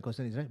 that's what my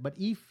question is, right? But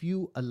if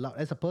you allow,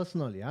 as a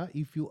personal, yeah,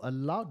 if you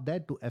allowed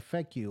that to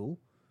affect you,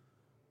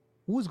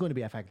 who's going to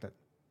be affected?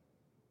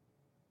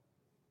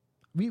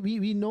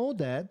 We know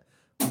that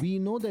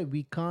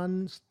we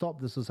can't stop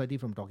the society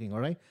from talking, all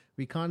right?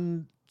 We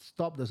can't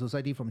stop the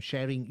society from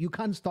sharing. You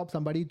can't stop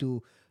somebody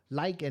to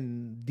like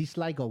and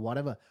dislike or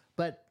whatever.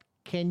 But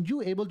can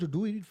you able to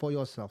do it for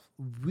yourself,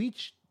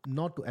 which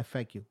not to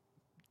affect you?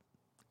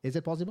 Is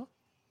it possible?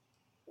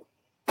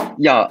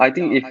 Yeah, I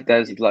think if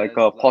there's like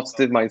a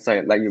positive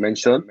mindset, like you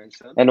mentioned,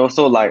 and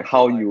also like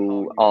how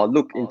you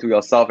look into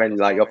yourself and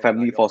like your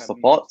family for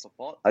support,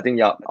 I think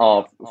yeah,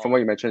 from what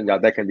you mentioned, yeah,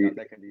 that can be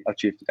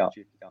achieved. Yeah.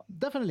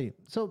 Definitely.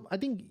 So I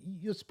think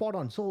you're spot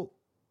on. So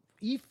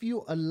if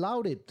you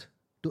allowed it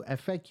to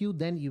affect you,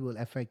 then it will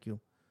affect you.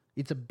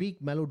 It's a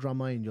big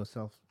melodrama in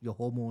yourself, your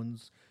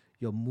hormones,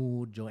 your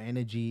mood, your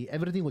energy,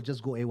 everything will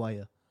just go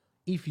haywire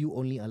if you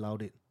only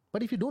allowed it.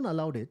 But if you don't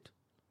allow it,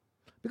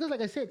 because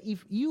like I said,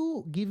 if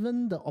you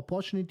given the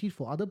opportunity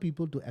for other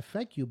people to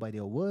affect you by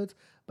their words,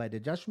 by their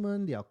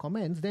judgment, their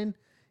comments, then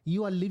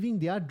you are living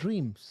their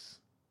dreams.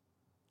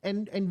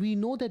 And we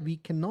know that we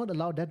cannot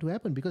allow that to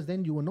happen, because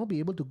then you will not be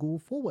able to go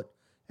forward.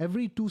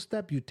 Every 2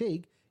 step you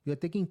take, you're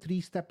taking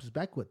 3 steps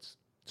backwards.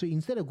 So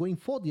instead of going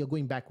forward, you're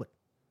going backward.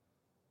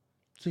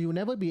 So you'll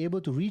never be able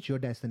to reach your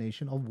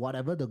destination of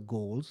whatever the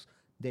goals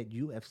that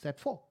you have set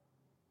for.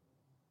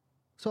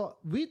 So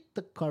with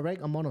the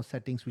correct amount of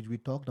settings which we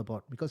talked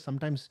about, because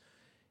sometimes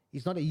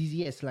it's not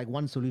easy as like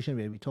one solution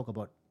where we talk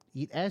about,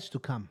 it has to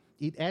come.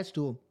 It has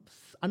to,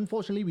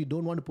 unfortunately, we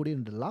don't want to put it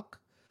in the luck.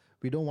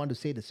 We don't want to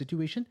say the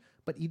situation,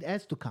 but it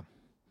has to come.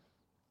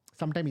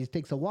 Sometimes it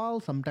takes a while,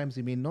 sometimes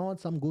it may not.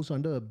 Some goes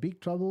under big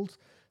troubles,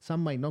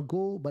 some might not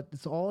go, but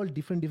it's all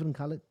different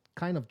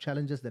kind of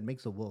challenges that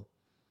makes the world.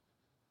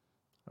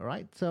 All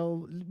right,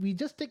 so we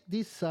just take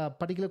this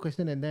particular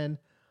question, and then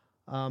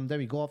there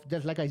we go off.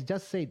 Just like I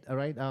just said, all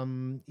right.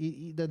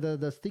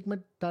 The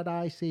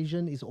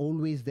stigmatization is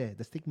always there.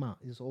 The stigma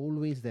is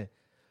always there,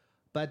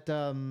 but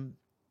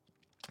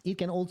it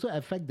can also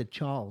affect the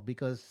child,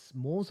 because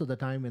most of the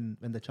time when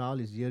the child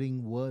is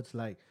hearing words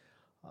like,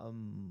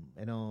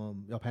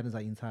 your parents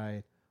are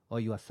inside, or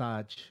you are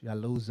such, you are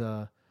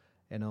loser,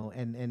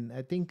 and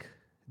I think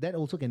that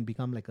also can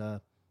become like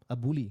a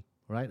bully,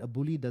 right? A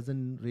bully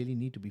doesn't really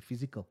need to be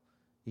physical.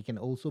 It can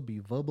also be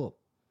verbal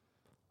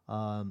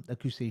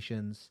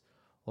accusations,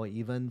 or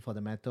even for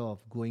the matter of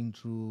going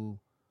through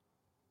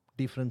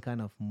different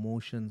kind of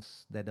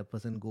motions that a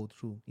person go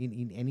through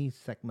in any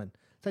segment.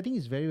 So I think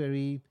it's very,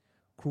 very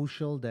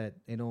crucial that,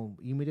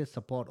 immediate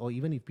support, or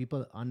even if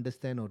people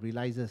understand or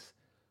realizes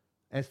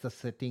as the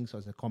settings or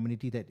as a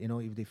community that,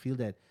 if they feel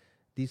that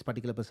this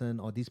particular person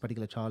or this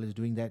particular child is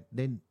doing that,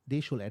 then they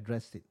should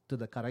address it to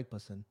the correct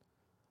person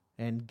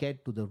and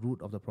get to the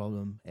root of the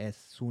problem as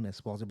soon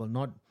as possible,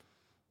 not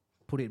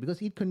put it,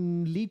 because it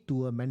can lead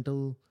to a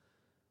mental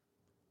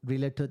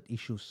related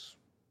issues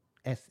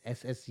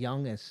as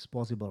young as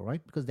possible,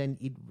 right? Because then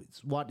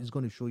it's what is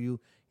going to show you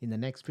in the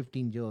next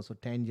 15 years or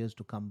 10 years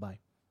to come by.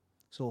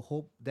 So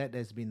hope that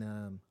has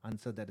been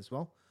answered that as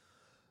well.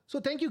 So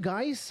thank you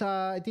guys.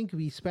 I think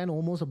we spent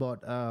almost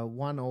about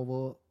 1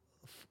 hour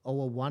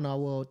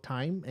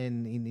time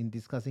in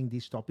discussing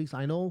these topics.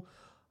 I know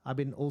I've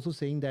been also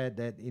saying that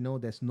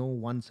there's no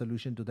one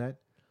solution to that.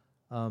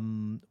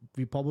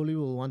 We probably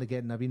will want to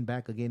get Naveen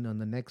back again on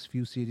the next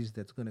few series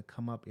that's going to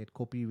come up at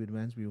Copy with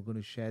Vans. We were going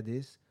to share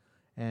this,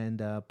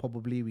 and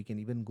probably we can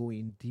even go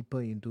in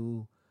deeper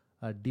into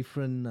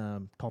different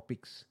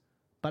topics.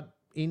 But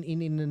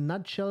in a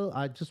nutshell,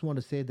 I just want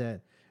to say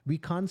that we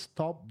can't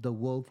stop the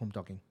world from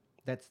talking.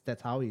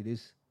 That's how it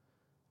is.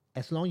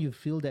 As long as you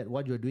feel that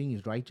what you're doing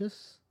is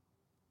righteous,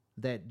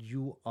 that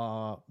you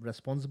are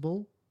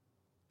responsible,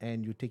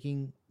 and you're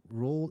taking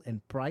role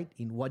and pride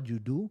in what you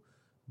do,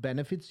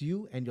 benefits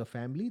you and your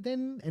family,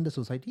 then and the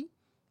society,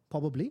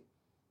 probably,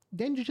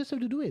 then you just have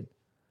to do it.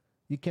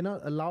 You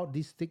cannot allow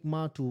this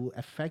stigma to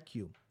affect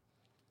you.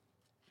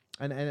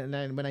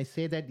 And when I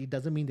say that, it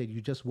doesn't mean that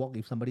you just walk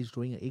if somebody's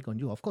throwing an egg on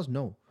you. Of course,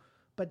 no.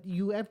 But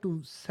you have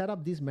to set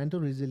up this mental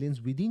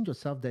resilience within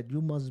yourself, that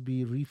you must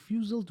be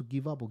refusal to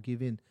give up or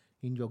give in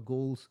your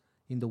goals,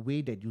 in the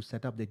way that you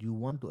set up, that you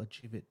want to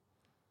achieve it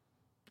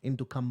and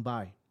to come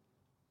by.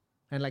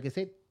 And like I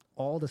said,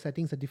 all the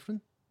settings are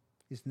different.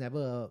 It's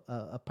never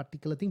a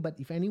particular thing. But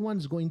if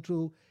anyone's going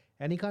through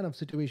any kind of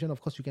situation,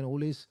 of course, you can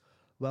always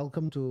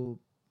welcome to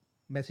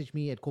message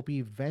me at Copy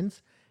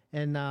Events.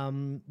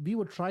 And we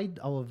will try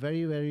our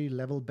very, very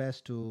level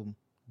best to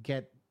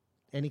get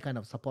any kind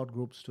of support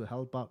groups to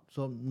help out.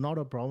 So not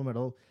a problem at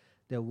all.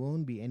 There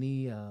won't be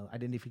any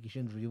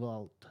identification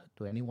revealed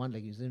to anyone.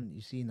 Like you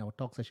see in our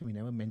talk session, we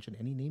never mention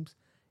any names.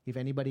 If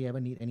anybody ever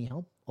need any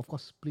help, of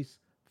course, please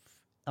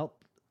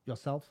help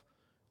yourself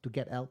to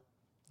get help.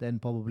 Then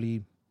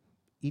probably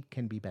it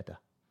can be better.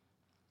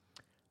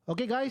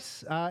 Okay,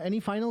 guys, any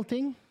final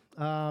thing?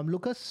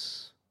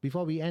 Lucas,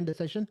 before we end the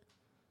session?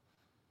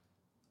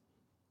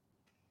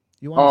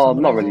 You want to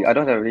summarize Not really. it? I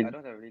don't have any.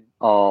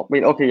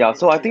 Wait. Okay. Yeah.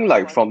 So I think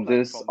like from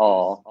this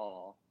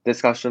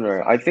discussion,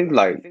 right? I think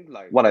like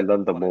what I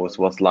learned the most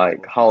was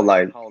like how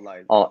like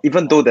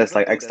even though there's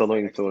like external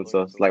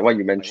influences, like what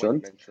you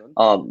mentioned,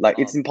 like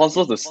it's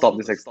impossible to stop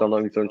these external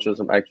influences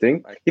from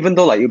acting. Even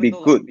though like it'd be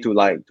good to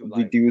like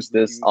reduce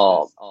this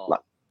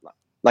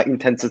like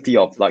intensity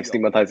of like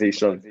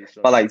stigmatization,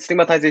 but like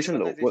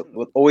stigmatization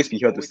would always be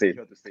here to stay.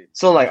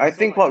 So like I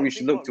think what we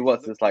should look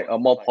towards is like a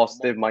more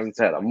positive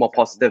mindset, a more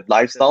positive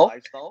lifestyle,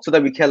 so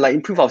that we can like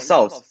improve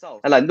ourselves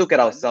and like look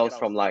at ourselves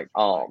from like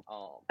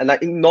and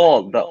like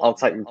ignore the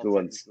outside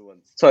influence.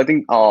 So I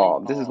think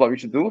this is what we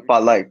should do.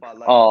 But like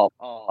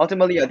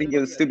ultimately I think it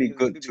would still be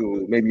good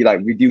to maybe like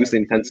reduce the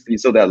intensity,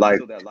 so that like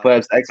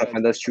perhaps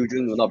ex-offenders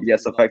children will not be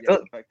as affected,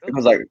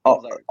 because like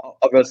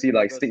obviously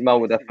like stigma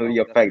will definitely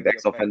affect the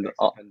ex-offender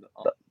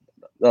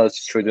the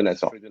children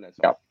as well.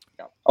 Yeah.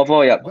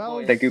 Overall, yeah.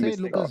 Well Thank you, said,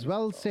 Mr. Lucas.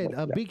 Well said.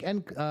 A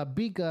Yeah.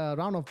 big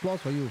round of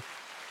applause for you.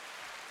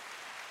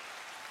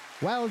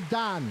 Well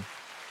done.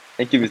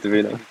 Thank you, Mr.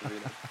 Vina.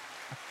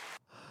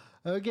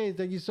 Okay,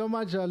 thank you so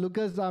much,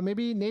 Lucas.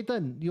 Maybe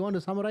Nathan, you want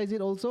to summarize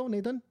it also,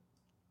 Nathan?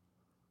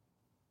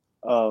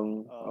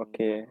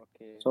 Okay.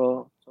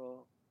 So,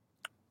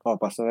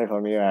 personally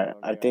for me, right,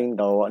 I think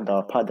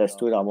the part that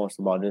stood out most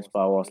about this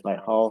part was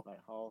like how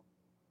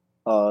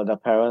the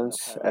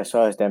parents as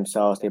well as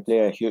themselves, they play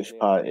a huge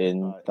part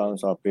in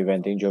terms of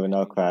preventing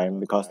juvenile crime,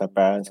 because the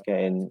parents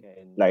can,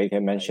 like you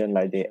can mention,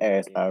 like they act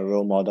as a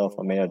role model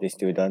for many of these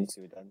students.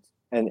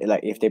 And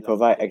like if they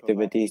provide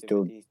activities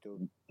to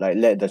like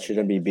let the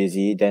children be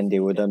busy, then they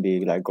wouldn't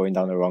be like going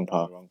down the wrong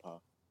path.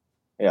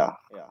 Yeah.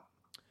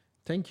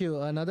 Thank you.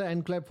 Another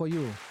end clap for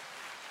you.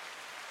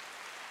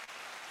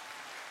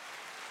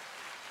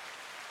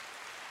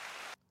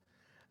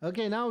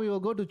 Okay, now we will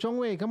go to Chong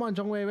Wei. Come on,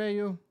 Chong Wei, where are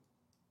you?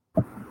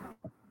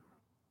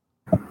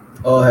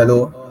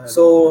 Hello.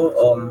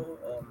 So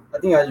I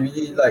think I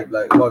really like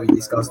what we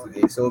discussed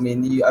today. So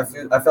mainly I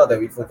felt that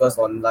we focused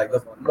on like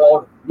the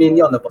more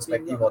mainly on the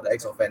perspective of the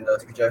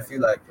ex-offenders, which I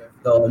feel like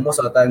the most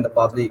of the time the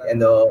public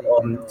and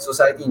the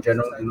society in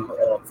general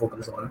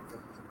focus on.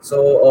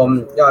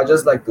 So yeah, I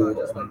just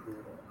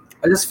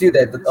feel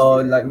that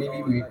like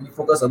maybe we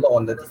focus a lot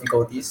on the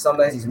difficulties.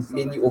 Sometimes it's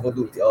mainly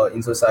overlooked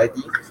in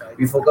society.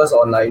 We focus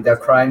on like their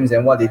crimes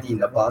and what they did in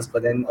the past,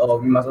 but then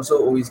we must also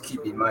always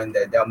keep in mind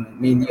that they are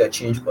mainly a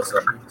changed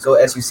person. So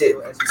as you said,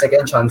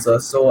 second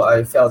chances. So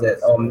I felt that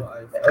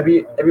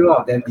every one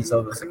of them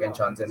deserve a second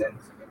chance, and then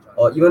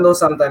Even though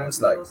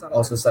sometimes like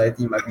our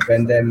society might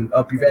prevent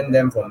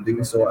them from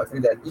doing so, I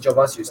feel that each of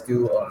us should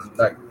still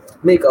like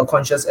make a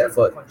conscious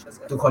effort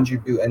to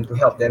contribute and to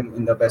help them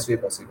in the best way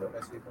possible.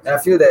 And I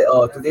feel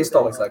that today's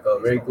talk is like a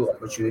very good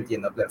opportunity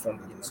and a platform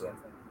to do so.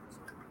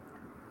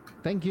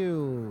 Thank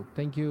you.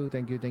 Thank you.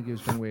 Thank you. Thank you,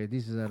 Strongway.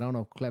 This is a round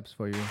of claps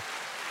for you.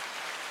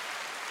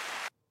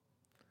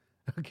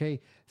 Okay.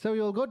 So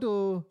we will go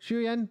to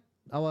Shuyan,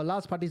 our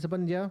last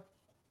participant here,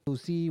 to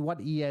see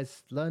what he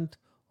has learned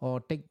or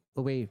take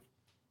away.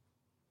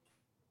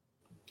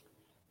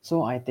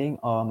 So I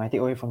think my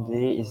takeaway from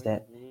today is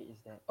that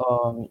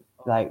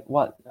like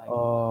what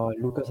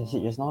Lucas has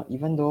said just now,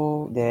 even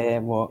though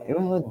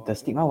the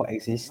stigma will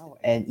exist,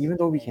 and even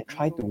though we can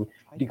try to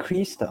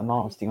decrease the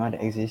amount of stigma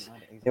that exists,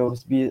 there will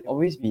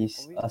always be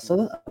a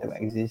certain amount that will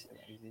exist.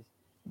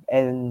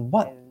 And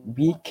what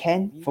we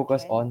can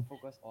focus on,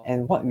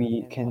 and what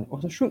we can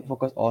also should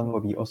focus on, will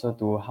be also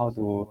to how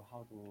to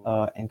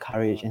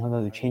encourage and how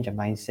to change a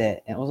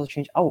mindset, and also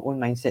change our own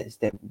mindsets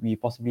that we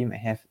possibly might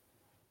have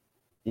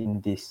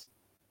in this.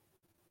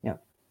 Yeah.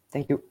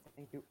 Thank you.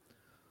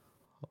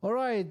 All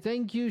right.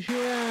 Thank you, Shuyan.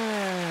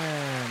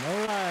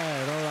 All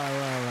right. All right. All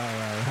right. All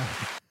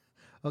right.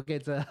 Okay,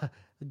 it's a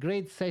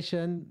great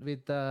session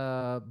with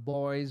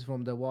boys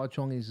from the Hwa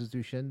Chong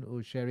Institution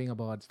who's sharing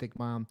about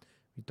stigma.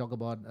 We talk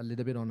about a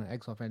little bit on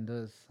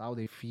ex-offenders, how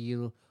they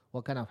feel,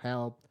 what kind of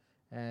help,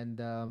 and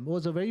it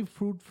was a very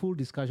fruitful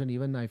discussion.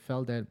 Even I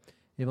felt that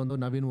even though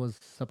Navin was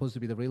supposed to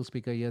be the real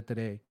speaker here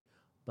today,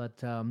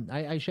 but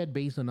I shared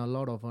based on a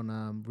lot of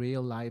on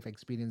real life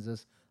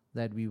experiences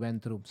that we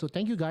went through. So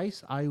thank you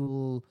guys. I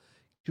will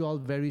see you all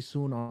very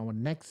soon on our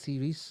next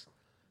series.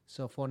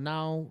 So for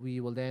now, we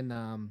will then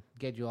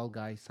get you all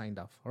guys signed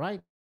off. All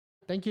right.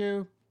 Thank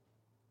you.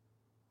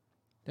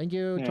 Thank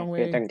you, Yeah, Chong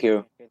okay, Wei. thank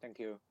you.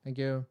 Thank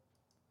you.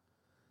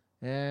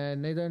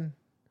 And Nathan.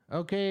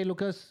 Okay,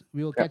 Lucas.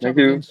 We will Yeah, catch thank up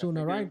again you. soon.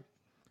 All right.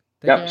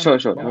 Take Yeah, care.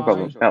 sure, Bye no bye.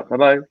 problem. Yeah, bye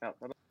bye.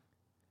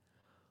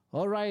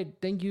 All right.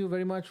 Thank you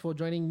very much for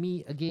joining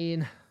me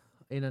again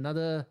in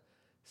another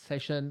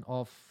session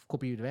of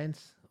Kopi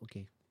Events.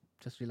 Okay.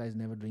 Just realized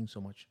never drink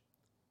so much.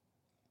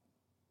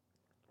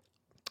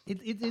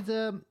 It's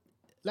a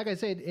like I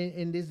said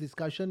in this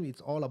discussion,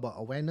 it's all about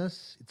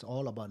awareness. It's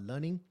all about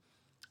learning.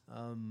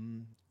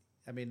 Um,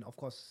 I mean, of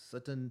course,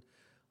 certain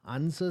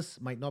answers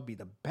might not be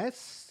the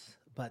best,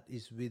 but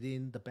is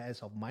within the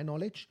best of my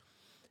knowledge.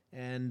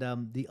 And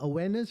the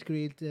awareness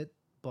created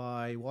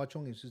by Hwa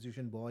Chong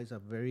Institution boys are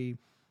very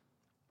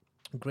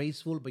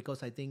graceful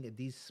because I think at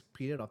this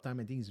period of time,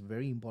 I think it's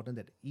very important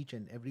that each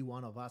and every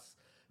one of us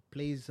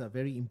plays a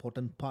very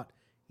important part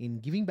in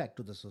giving back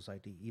to the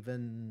society,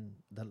 even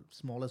the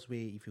smallest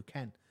way if you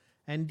can.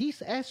 And this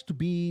has to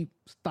be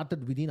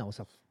started within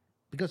ourselves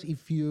because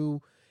if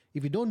you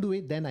don't do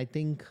it, then I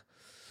think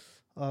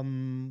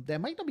there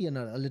might not be a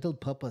little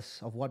purpose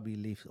of what we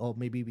live, or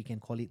maybe we can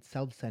call it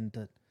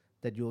self-centered.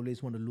 That you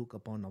always want to look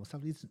upon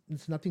ourselves.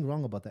 It's nothing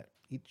wrong about that.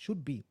 It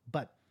should be,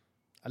 but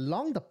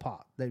along the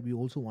path that we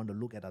also want to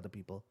look at other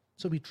people.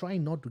 So we try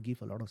not to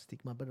give a lot of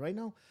stigma. But right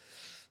now,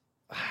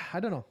 I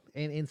don't know.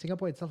 In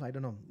Singapore itself, I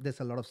don't know. There's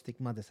a lot of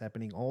stigma that's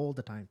happening all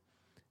the time.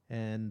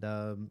 And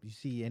you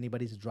see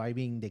anybody's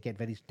driving, they get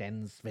very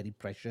tense, very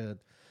pressured.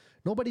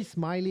 Nobody's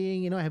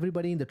smiling,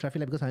 everybody in the traffic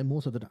light, because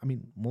most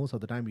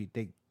of the time we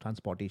take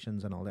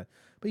transportations and all that.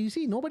 But you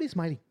see, nobody's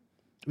smiling.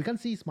 We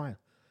can't see smile.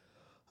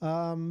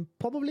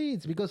 Probably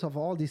it's because of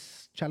all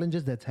these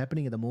challenges that's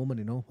happening at the moment.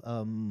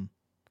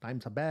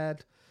 Times are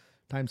bad,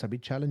 times are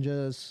big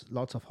challenges,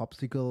 lots of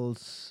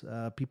obstacles.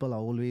 People are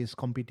always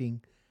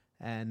competing,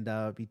 and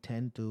we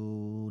tend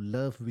to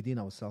love within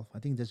ourselves. I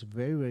think that's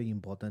very, very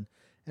important.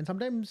 And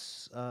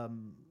sometimes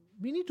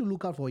we need to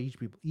look out for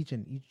each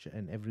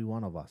and every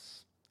one of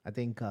us. I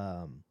think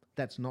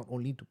that's not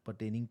only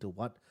pertaining to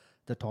what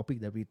the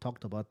topic that we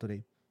talked about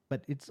today,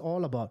 but it's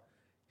all about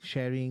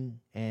sharing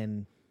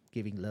and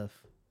giving love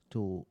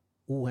to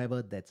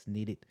whoever that's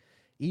needed,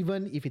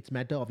 even if it's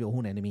matter of your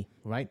own enemy,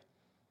 right?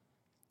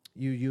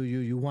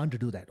 You want to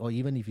do that, or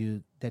even if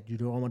you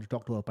don't want to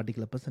talk to a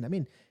particular person. I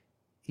mean,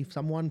 if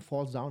someone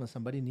falls down or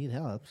somebody need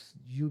help,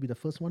 you'll be the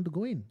first one to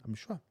go in, I'm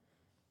sure.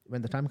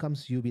 When the time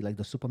comes, you'll be like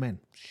the Superman.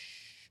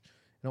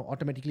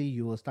 Automatically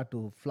you will start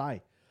to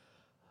fly,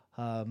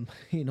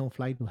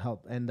 fly to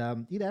help,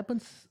 and it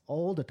happens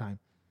all the time.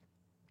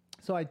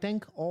 So I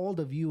thank all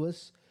the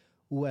viewers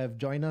who have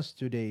joined us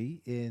today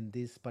in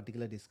this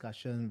particular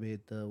discussion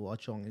with the Hwa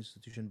Chong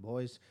Institution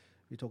boys.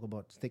 We talk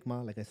about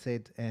stigma, like I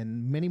said,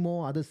 and many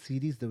more other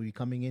series that will be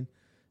coming in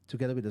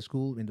together with the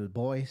school and the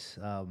boys,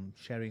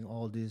 sharing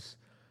all these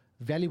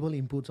valuable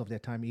inputs of their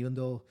time, even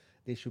though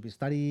they should be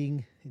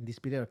studying in this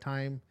period of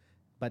time.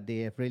 But they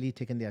have really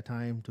taken their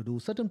time to do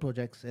certain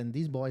projects. And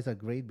these boys are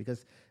great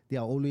because they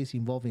are always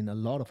involved in a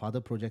lot of other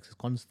projects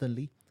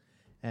constantly.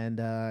 And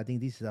I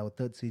think this is our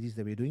third series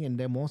that we're doing, and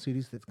there are more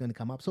series that's going to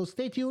come up. So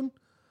stay tuned.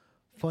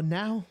 For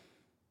now,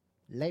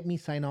 let me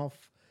sign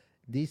off.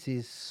 This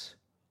is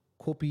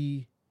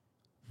Kopi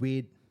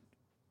with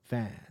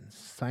Fans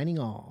signing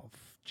off.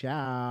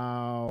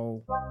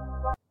 Ciao.